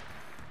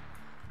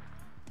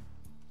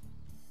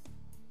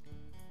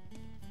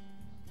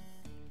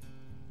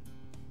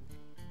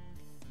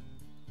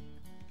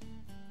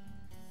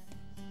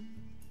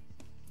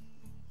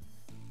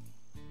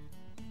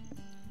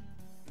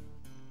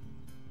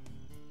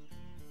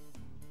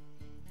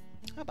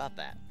 How about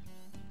that?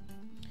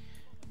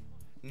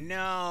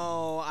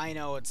 No, I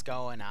know what's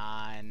going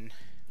on.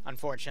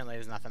 Unfortunately,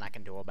 there's nothing I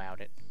can do about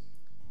it.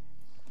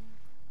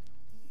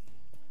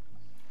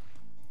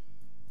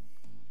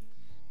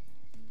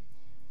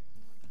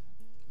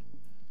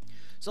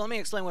 So let me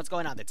explain what's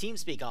going on. The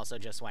TeamSpeak also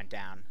just went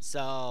down.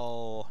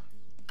 So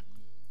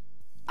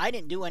I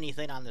didn't do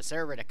anything on the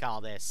server to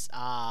call this.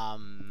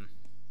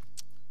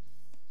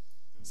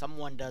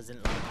 Someone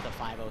doesn't like the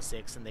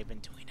 506 and they've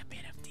been doing a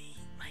bit of the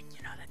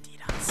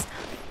DDoS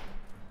stuff.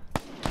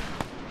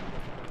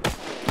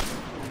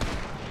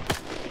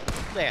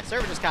 So yeah,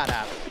 server just caught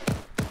up.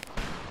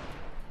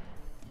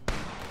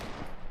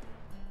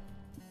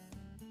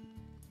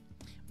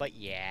 But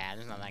yeah,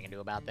 there's nothing I can do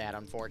about that,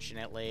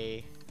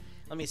 unfortunately.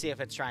 Let me see if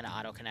it's trying to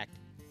auto-connect.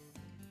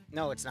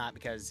 No, it's not,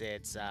 because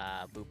it's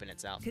booping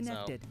itself.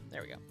 Connected. So,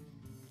 there we go.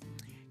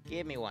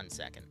 Give me 1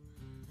 second.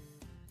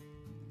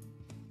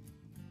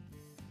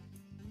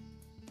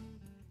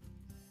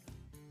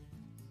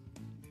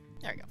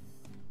 There we go.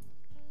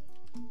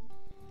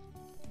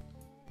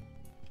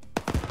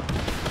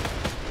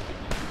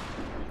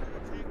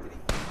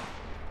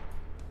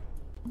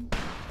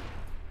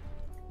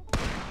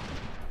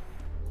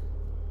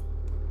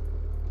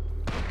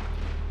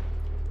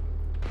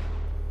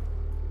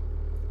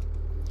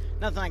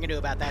 Nothing I can do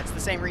about that. It's the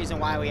same reason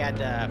why we had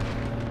to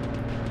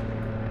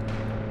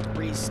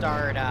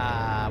restart,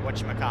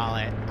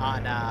 whatchamacallit,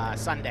 on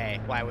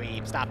Sunday. Why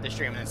we stopped the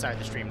stream and then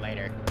started the stream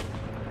later.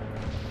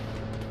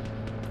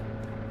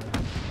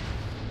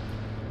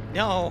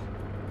 No!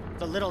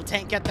 The little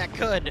tankette that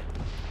could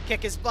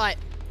kick his butt.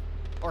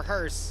 Or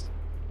hers.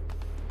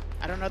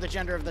 I don't know the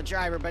gender of the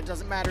driver, but it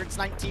doesn't matter. It's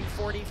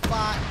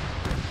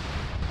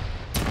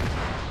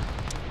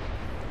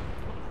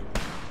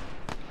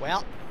 1945.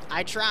 Well,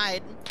 I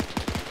tried.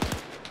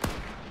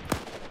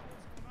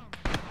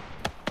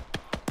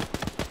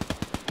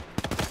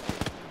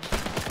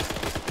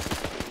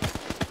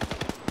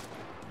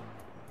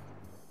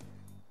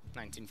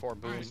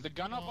 Boom. Is the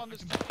gun up on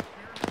this? Right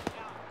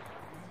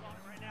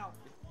now.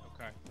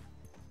 Okay.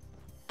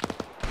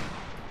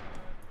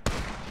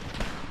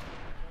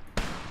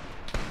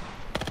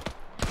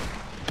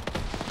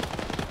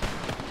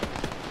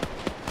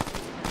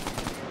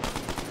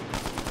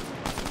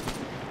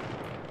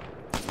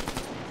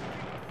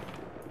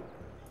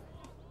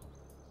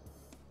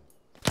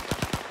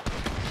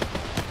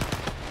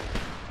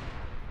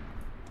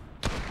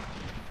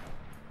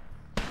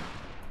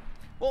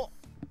 Well,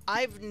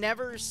 I've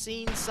never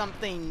seen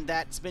something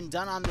that's been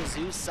done on the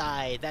Zeus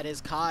side that has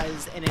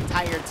caused an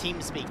entire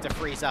TeamSpeak to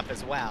freeze up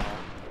as well.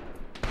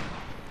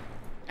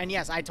 And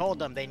yes, I told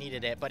them they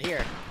needed it, but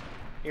here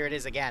it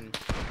is again.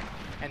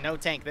 And no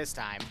tank this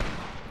time.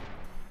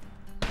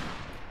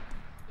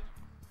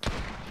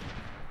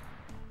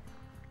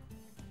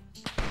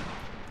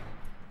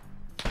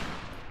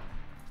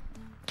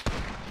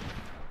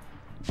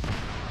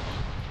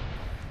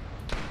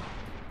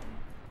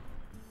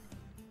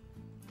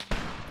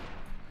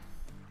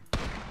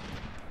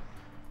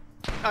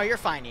 Oh, you're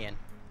fine, Ian.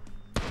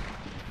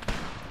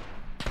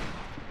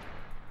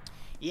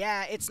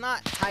 Yeah, it's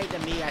not tied to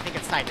me. I think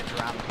it's tied to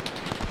Drum.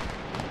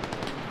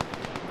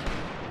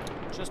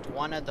 Just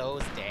one of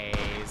those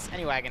days.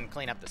 Anyway, I can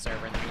clean up the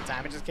server in the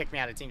meantime. It just kicked me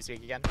out of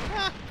TeamSpeak again.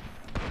 Ah.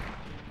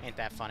 Ain't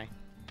that funny.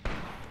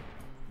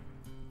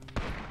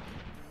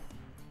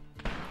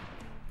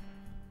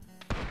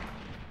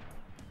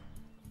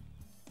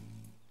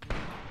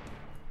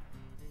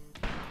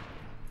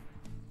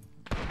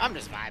 I'm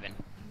just vibing.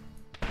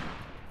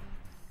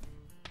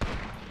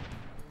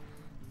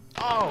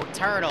 Oh,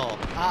 turtle.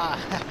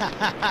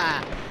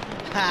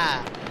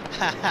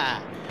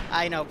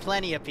 I know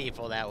plenty of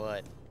people that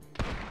would.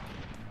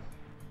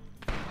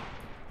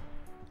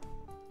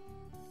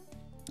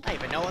 I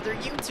even know other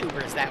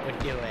YouTubers that would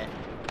do it.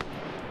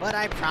 But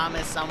I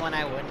promised someone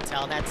I wouldn't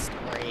tell that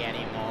story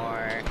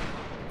anymore.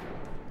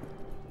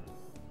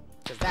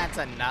 Because that's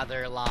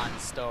another long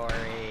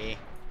story.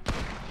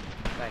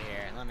 But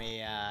here, let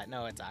me,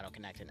 no, it's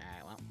auto-connected.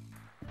 Alright, well.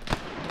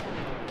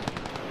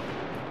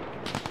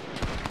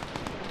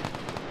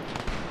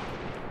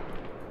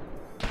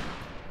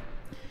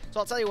 So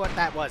I'll tell you what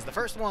that was. The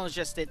first one was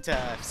just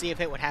to see if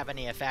it would have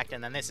any effect,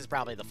 and then this is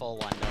probably the full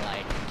one to,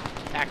 like,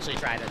 actually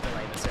try to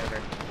delay the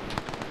server.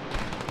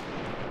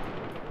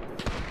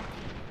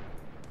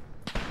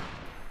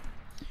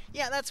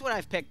 Yeah, that's what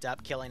I've picked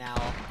up, Killing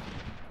Owl.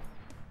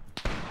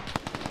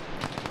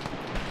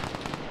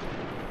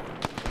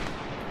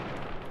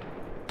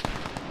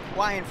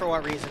 Why and for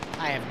what reason,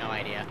 I have no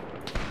idea.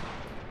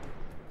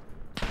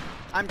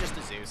 I'm just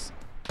a Zeus.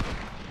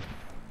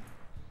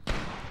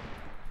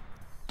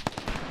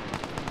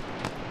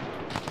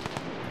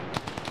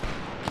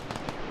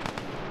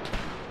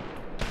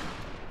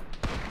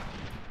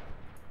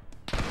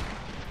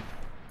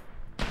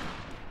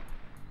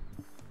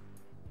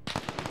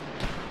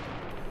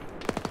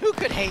 Who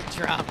could hate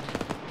Drum?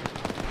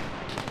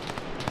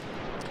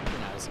 Who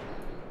knows?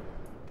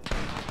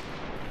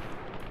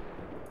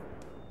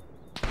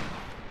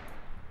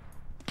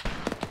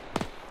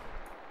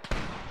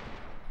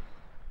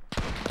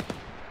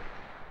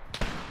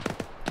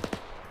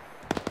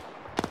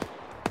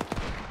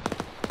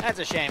 That's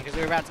a shame, because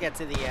we were about to get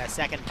to the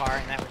second part,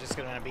 and that was just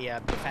going to be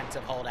a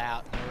defensive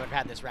holdout, and we would have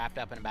had this wrapped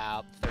up in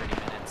about 30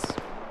 minutes.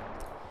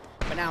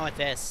 But now with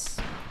this,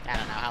 I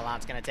don't know how long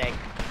it's going to take.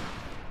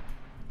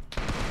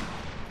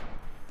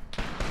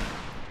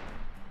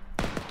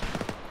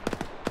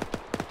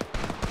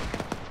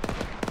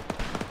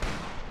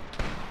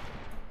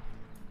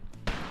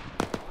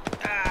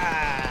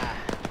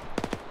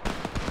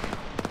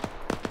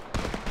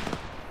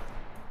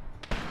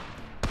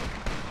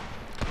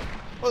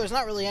 Well, there's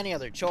not really any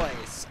other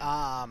choice.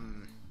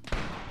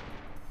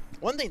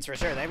 One thing's for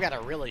sure, they've got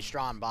a really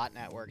strong bot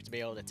network to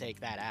be able to take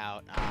that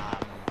out.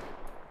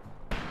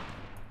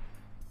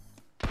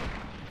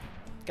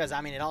 Because,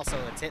 I mean,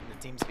 it's hitting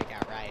the TeamSpeak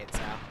outright,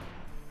 so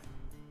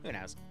who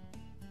knows.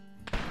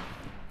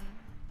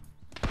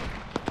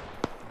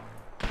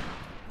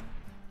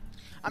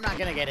 I'm not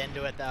going to get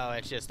into it, though.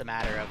 It's just a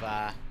matter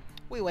of,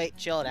 we wait,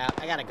 chill it out.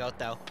 I got a goat,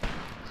 though.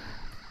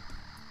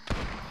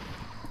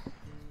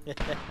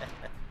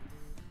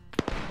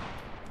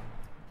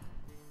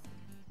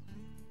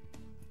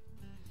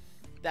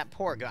 That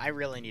poor guy. I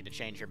really need to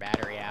change your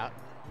battery out.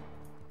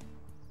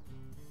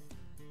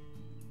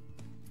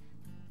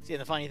 See,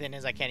 the funny thing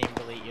is I can't even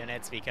delete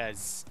units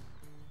because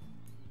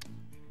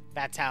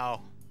that's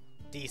how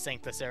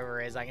desynced the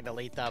server is. I can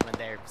delete them and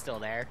they're still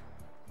there.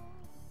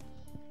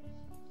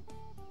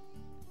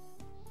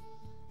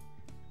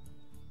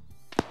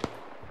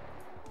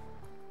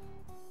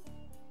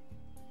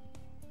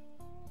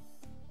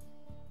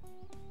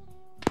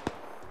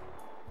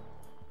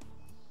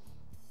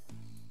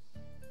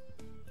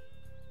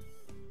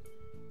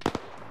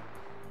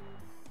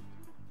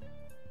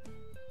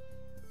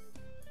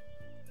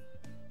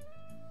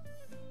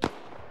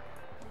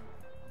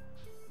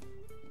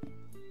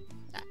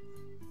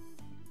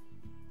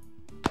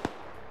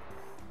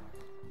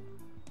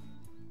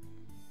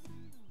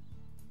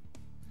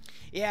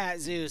 Yeah,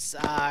 Zeus,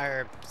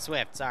 or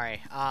Swift,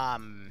 sorry. My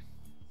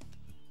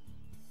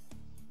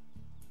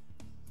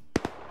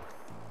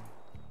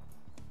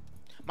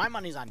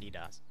money's on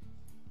DDoS.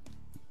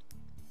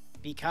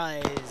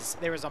 Because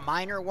there was a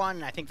minor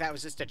one, I think that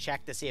was just to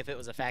check to see if it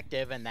was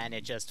effective, and then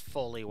it just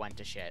fully went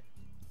to shit.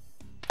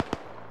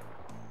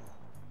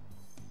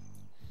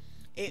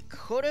 It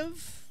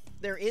could've...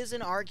 There is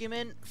an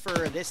argument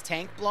for this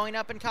tank blowing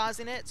up and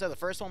causing it, so the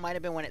first one might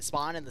have been when it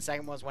spawned, and the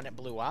second one was when it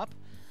blew up.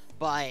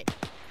 But...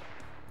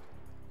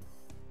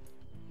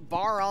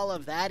 bar all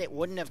of that, it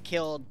wouldn't have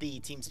killed the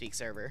TeamSpeak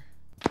server.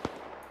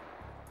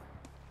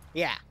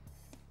 Yeah.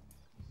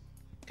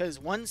 Because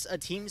once a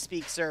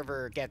TeamSpeak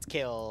server gets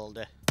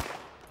killed,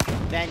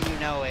 then you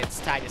know it's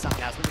tied to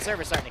something else. But the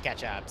server's starting to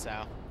catch up,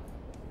 so.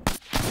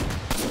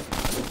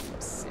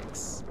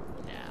 6.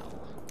 Now.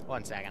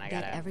 1 second, I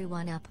gotta... Get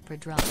everyone up for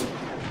dropping.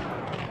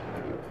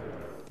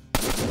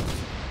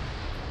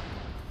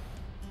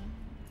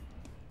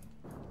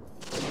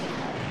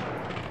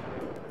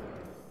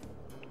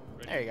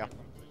 There you go.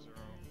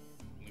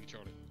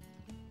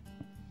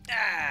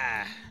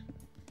 Ah!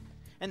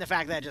 And the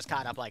fact that it just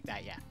caught up like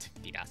that, yeah,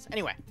 DDoS.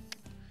 Anyway.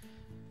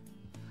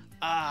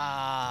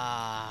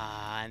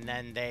 And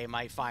then they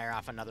might fire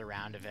off another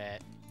round of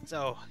it.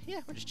 So,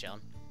 yeah, we're just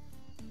chilling.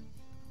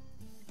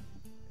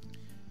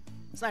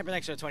 Sniper,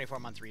 thanks for the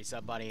 24-month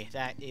resub, buddy.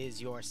 That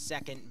is your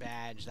second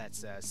badge.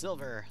 That's a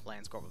Silver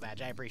Lance Corporal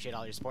badge. I appreciate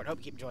all your support. Hope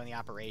you keep enjoying the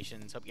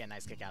operations. Hope you get a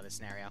nice kick out of this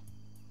scenario.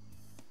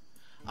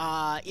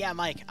 Yeah,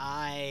 Mike,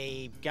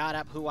 I got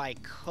up who I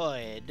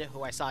could,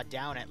 who I saw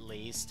down at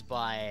least,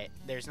 but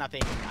there's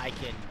nothing I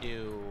can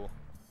do.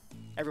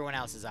 Everyone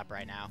else is up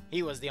right now.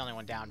 He was the only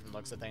one down from the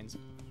looks of things.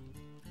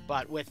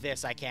 But with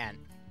this, I can't.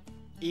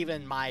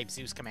 Even my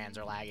Zeus commands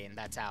are lagging.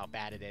 That's how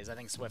bad it is. I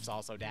think Swift's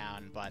also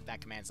down, but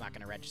that command's not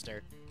going to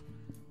register.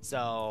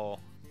 So,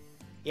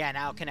 yeah,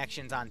 now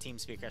connections on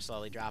TeamSpeak are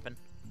slowly dropping.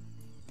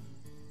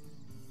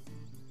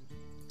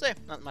 So, yeah,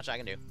 not much I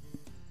can do.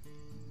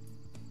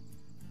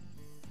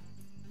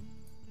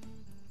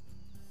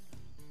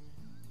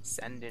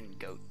 Send in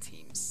GOAT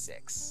Team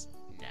 6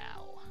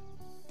 now.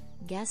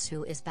 Guess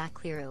who is back,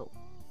 Liru?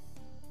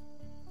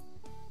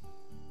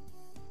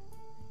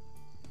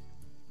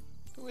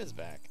 Who is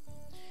back?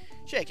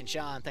 Shake and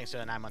Sean, thanks for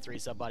the 9-month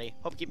resub, buddy.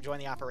 Hope you keep enjoying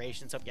the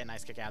operations. Hope you get a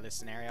nice kick out of this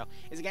scenario.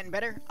 Is it getting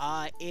better?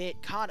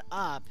 It caught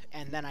up,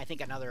 and then I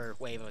think another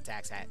wave of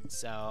attacks hit.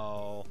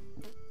 So,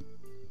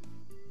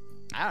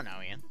 I don't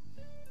know, Ian.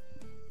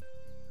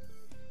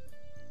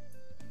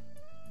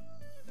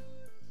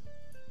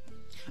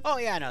 Oh,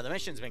 yeah, no, the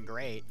mission's been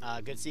great.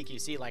 Good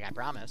CQC, like I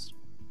promised.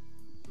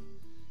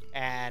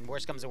 And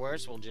worst comes to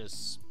worst, we'll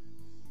just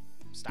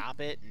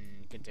stop it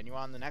and continue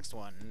on the next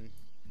one.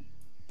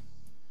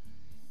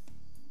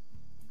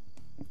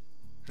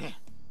 Yeah.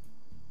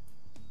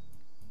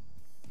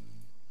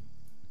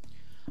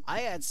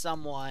 I had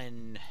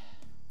someone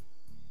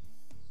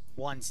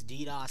once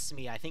DDoS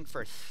me, I think,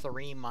 for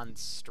 3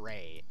 months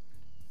straight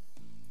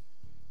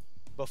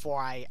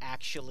before I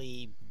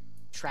actually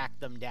tracked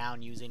them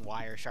down using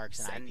Wiresharks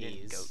and Send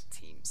IPs. In GOAT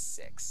Team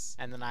 6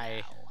 and then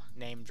I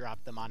name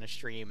dropped them on a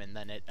stream, and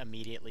then it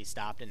immediately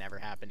stopped and never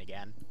happened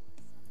again.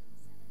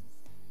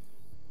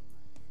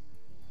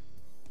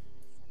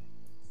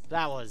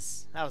 That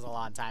was a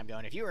long time ago,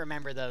 and if you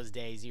remember those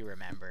days, you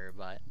remember,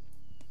 but...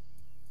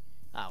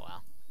 Oh,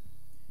 well.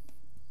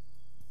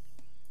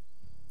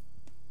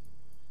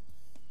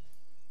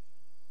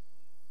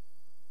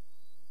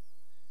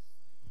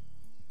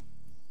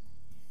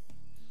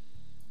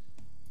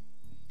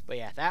 But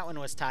yeah, that one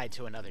was tied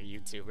to another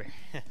YouTuber.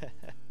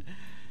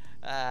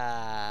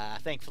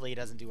 Thankfully, he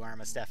doesn't do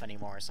Arma stuff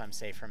anymore, so I'm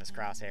safe from his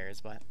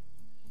crosshairs, but...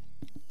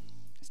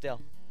 Still.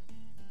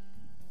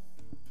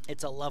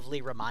 It's a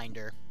lovely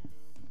reminder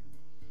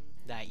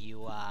that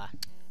you,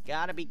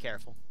 gotta be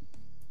careful.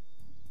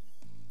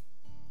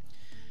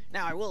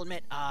 Now, I will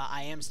admit,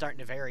 I am starting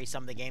to vary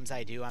some of the games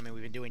I do. I mean,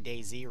 we've been doing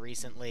DayZ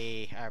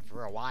recently,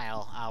 for a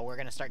while. We're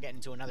gonna start getting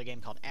into another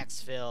game called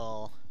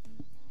Exfil.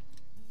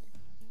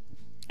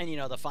 And, you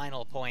know, the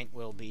final point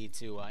will be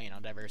to, you know,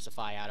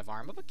 diversify out of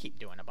Arma, but keep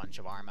doing a bunch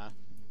of Arma.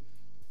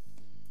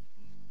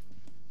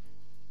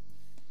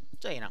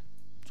 So, you know,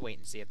 just wait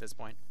and see at this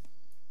point.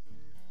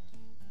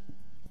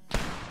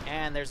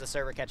 And there's the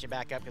server catching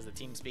back up because the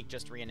TeamSpeak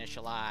just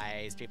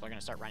reinitialized. People are going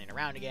to start running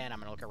around again. I'm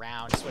going to look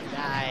around. Swift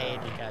died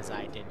because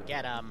I didn't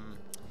get him.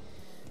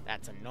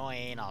 That's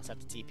annoying. I'll also have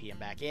to TP him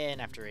back in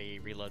after he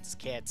reloads his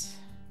kit.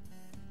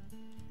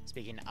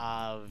 Speaking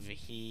of,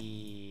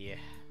 he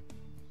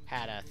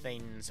had a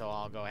thing, so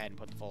I'll go ahead and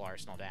put the full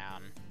arsenal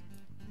down.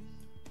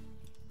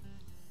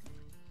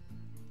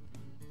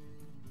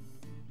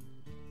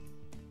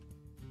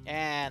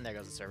 And there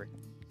goes the server.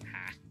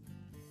 Ha.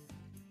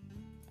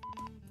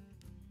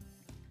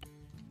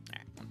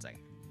 Alright, 1 second.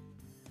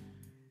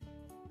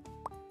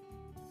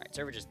 Alright,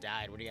 server just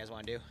died. What do you guys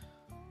want to do?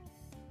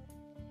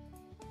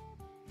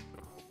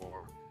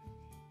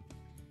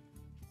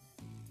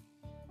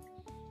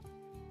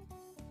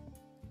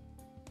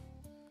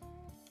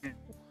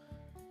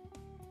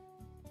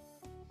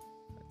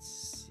 Let's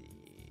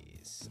see.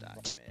 Stock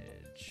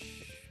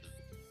image.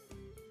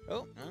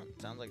 Oh, well,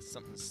 sounds like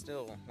something's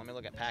still. Let me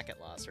look at packet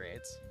loss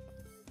rates.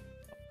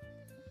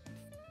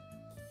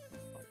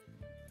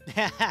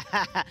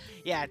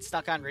 Yeah, it's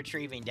stuck on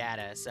retrieving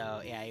data,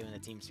 so yeah, even the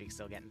TeamSpeak's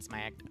still getting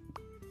smacked.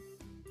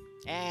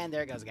 And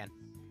there it goes again.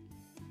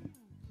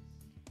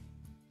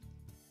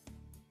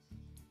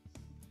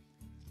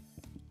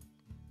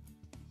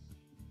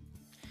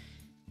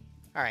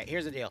 Alright,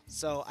 here's the deal.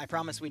 So, I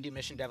promised we'd do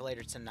Mission Dev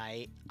later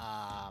tonight.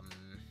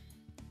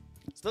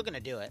 Still gonna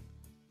do it.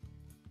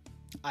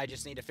 I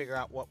just need to figure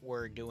out what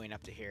we're doing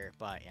up to here.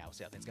 But, yeah, we'll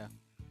see how things go.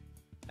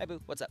 Hey,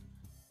 Boo. What's up?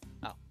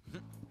 Oh.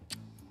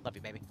 Love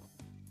you, baby.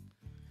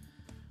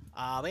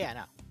 But yeah,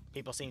 no.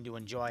 People seem to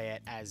enjoy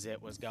it as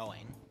it was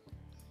going.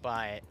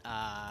 But,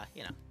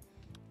 you know.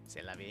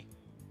 Say love you.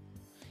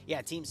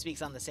 Yeah,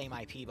 TeamSpeak's on the same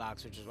IP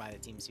box, which is why the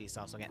TeamSpeak's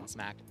also getting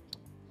smacked.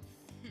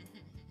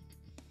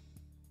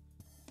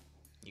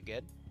 You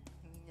good?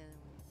 No.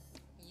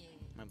 Yeah.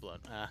 My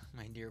blood,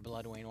 my dear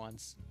Bloodwayne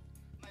once.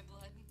 My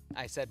blood?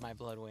 I said my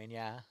Bloodwayne,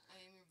 yeah. I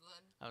am your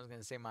blood. I was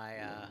gonna say my,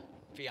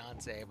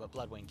 fiance, but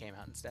Bloodwayne came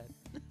out instead.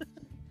 I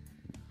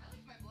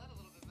like my blood a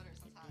little bit better,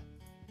 so it's hot.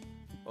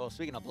 Well,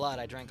 speaking of blood,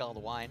 I drank all the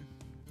wine.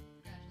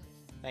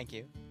 Congratulations. Thank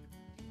you.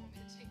 You want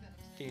me to take that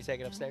upstairs? Can you take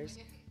it upstairs?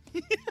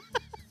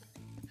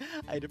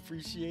 I'd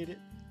appreciate it.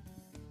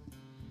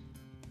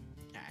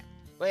 Alright.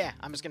 Well, yeah,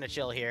 I'm just gonna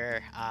chill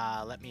here.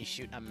 Let me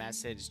shoot a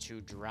message to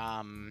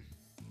Drum.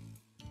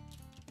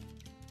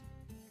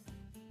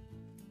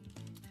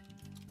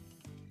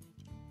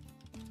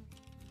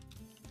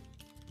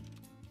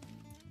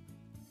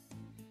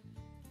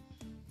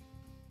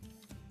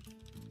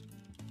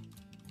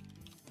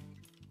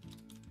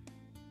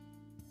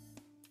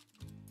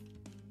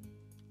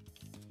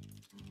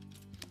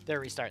 They're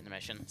restarting the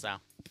mission, so.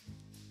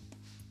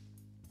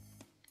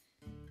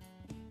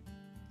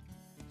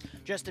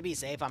 Just to be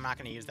safe, I'm not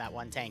going to use that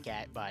one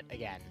tankette, but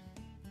again,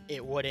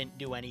 it wouldn't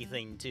do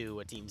anything to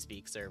a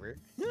TeamSpeak server.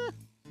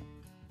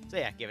 So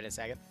yeah, give it a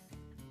second.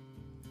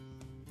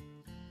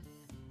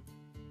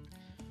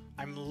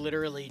 I'm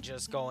literally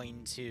just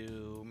going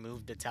to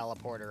move the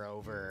teleporter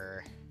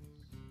over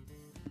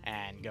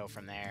and go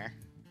from there.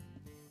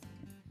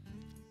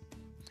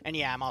 And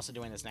yeah, I'm also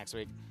doing this next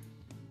week.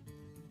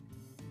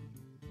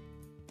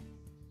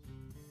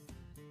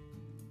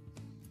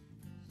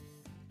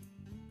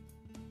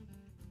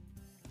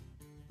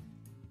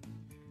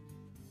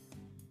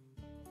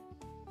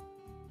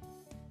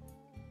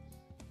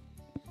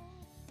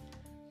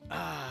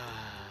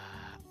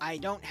 I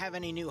don't have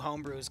any new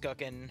homebrews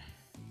cooking.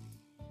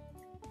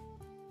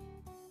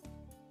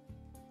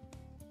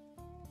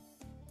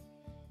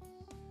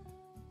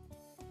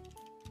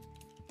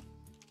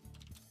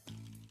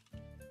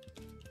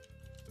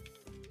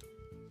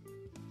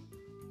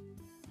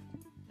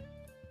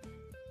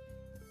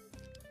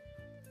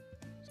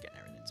 Just getting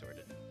everything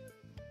sorted.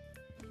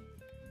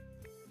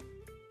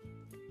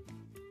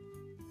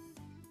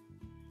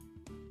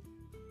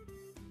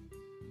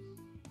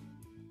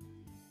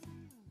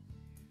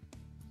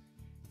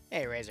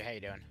 Hey Razor, how you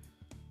doing?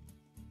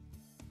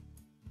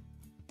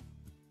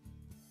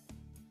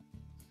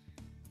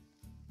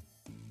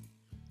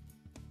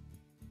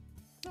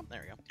 Oh,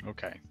 there we go.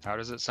 Okay, how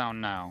does it sound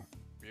now?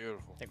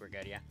 Beautiful. I think we're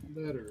good, yeah.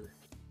 Better.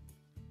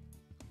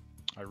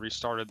 I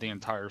restarted the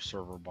entire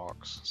server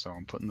box, so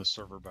I'm putting the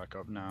server back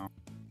up now.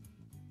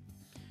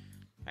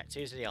 Alright, so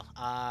here's the deal.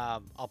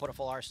 I'll put a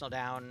full arsenal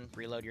down,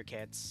 reload your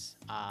kits.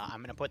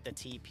 I'm gonna put the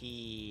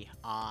TP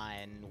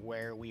on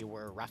where we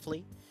were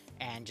roughly,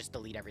 and just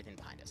delete everything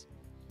behind us.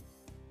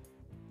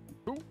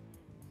 Cool.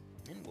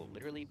 And we'll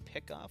literally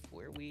pick up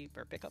where we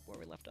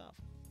left off.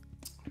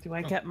 Do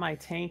I get my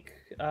tank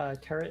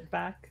turret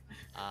back?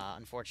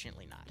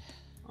 Unfortunately not.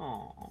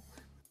 Oh.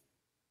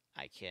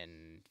 I can,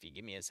 if you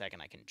give me a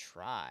second, I can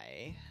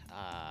try.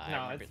 I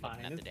No, remember it's looking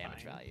fine, at the it's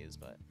damage fine. values,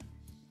 but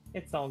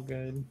It's all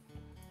good.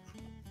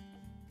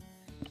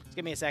 just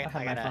give me a second.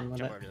 I'll I have my gotta fun with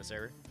jump it. over to the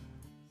server.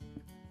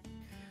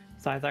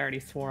 Besides, I already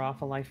swore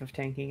off a life of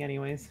tanking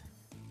anyways.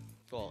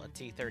 Cool. A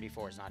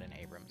T-34 is not an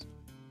Abrams.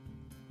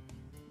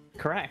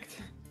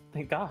 Correct.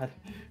 Thank God.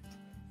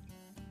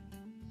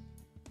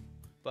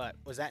 But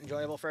was that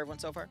enjoyable for everyone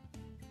so far?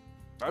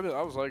 I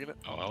was liking it.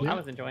 Oh, I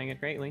was enjoying it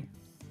greatly.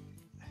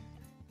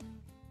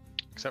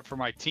 Except for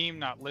my team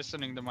not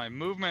listening to my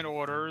movement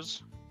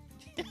orders.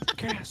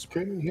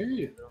 Couldn't hear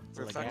you.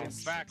 We're fucking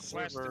back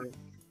western.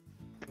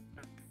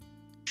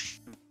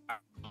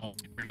 Oh,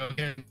 here we go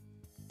again.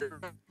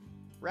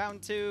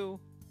 Round 2.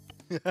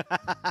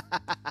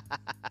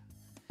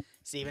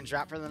 Steven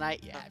dropped for the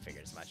night? Yeah, I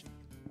figured as much.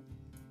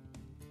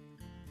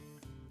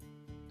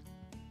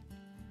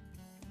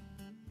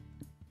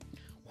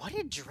 What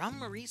did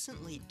Drum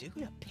recently do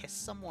to piss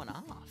someone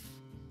off?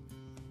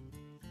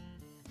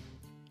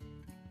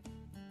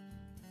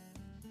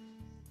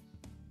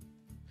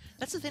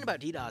 That's the thing about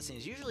DDoSing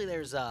is usually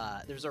there's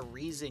a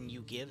reason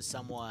you give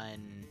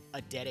someone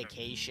a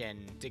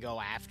dedication to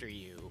go after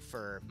you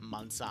for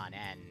months on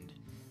end.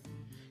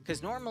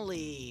 Because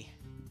normally,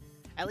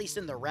 at least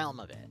in the realm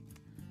of it,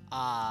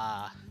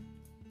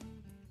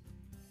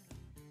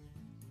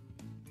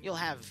 you'll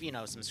have, you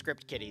know, some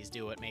script kiddies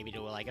do it, maybe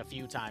do it like a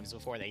few times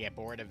before they get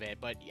bored of it,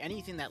 but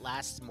anything that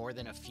lasts more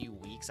than a few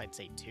weeks, I'd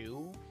say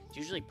 2, is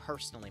usually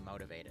personally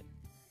motivated.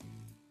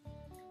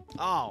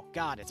 Oh,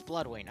 God, it's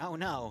Bloodwing. Oh,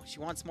 no, she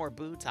wants more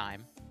boo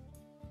time.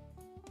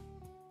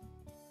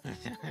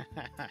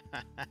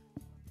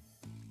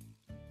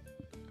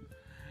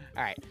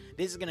 Alright,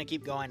 this is gonna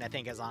keep going, I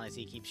think, as long as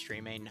he keeps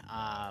streaming.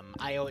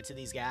 I owe it to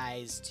these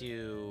guys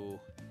to...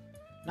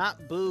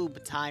 Not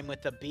boob time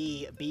with the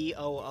B,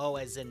 B-O-O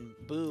as in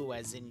boo,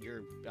 as in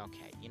your...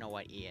 Okay, you know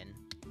what, Ian?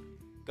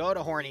 Go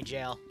to horny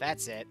jail,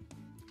 that's it.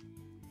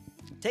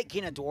 Take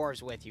King of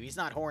Dwarves with you. He's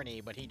not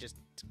horny, but he just...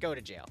 Go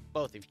to jail,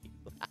 both of you.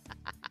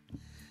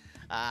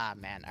 Ah,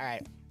 man,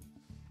 alright.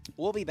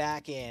 We'll be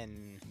back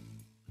in...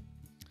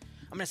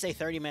 I'm going to say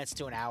 30 minutes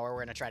to an hour. We're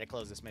going to try to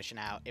close this mission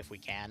out if we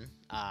can.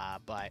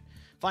 But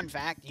fun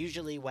fact,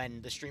 usually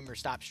when the streamer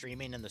stops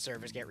streaming and the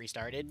servers get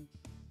restarted,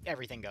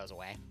 everything goes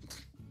away.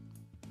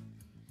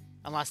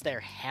 Unless they're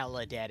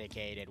hella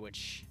dedicated,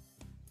 which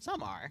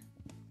some are.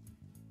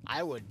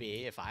 I would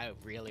be if I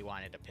really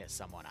wanted to piss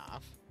someone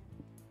off.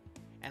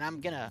 And I'm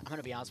gonna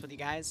be honest with you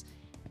guys,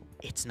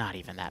 it's not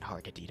even that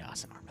hard to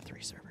DDoS an Arma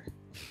 3 server.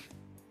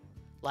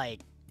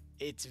 Like,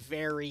 it's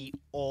very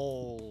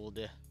old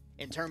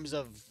in terms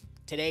of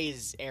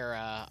today's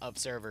era of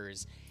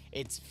servers.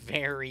 It's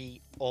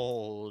very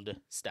old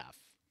stuff.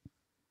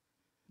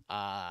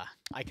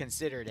 I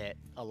considered it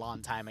a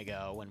long time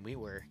ago when we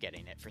were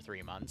getting it for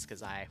 3 months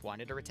because I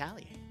wanted to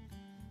retaliate.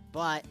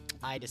 But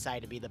I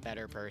decided to be the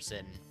better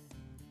person.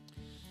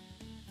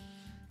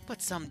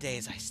 But some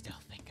days I still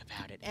think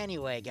about it.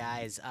 Anyway,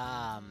 guys,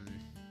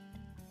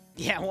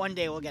 yeah, one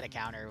day we'll get a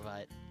counter,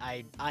 but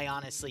I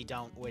honestly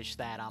don't wish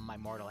that on my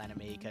mortal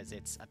enemy because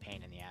it's a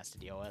pain in the ass to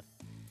deal with.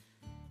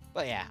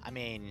 But yeah, I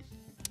mean,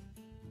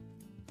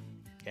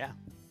 yeah.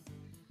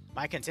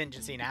 My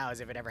contingency now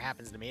is if it ever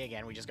happens to me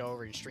again, we just go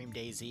over and stream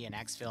DayZ and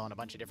Xfil on a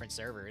bunch of different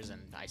servers,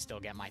 and I still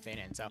get my thing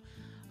in. So,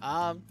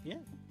 yeah,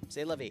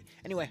 say la vie.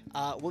 Anyway,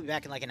 we'll be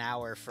back in like an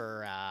hour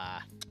for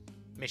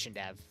mission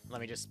dev.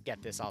 Let me just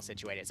get this all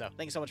situated. So,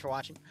 thank you so much for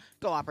watching.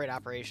 Go operate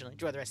operationally.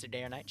 Enjoy the rest of your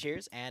day or night.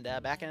 Cheers, and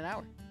back in an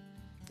hour.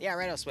 Yeah,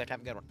 righto, Swift.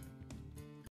 Have a good one.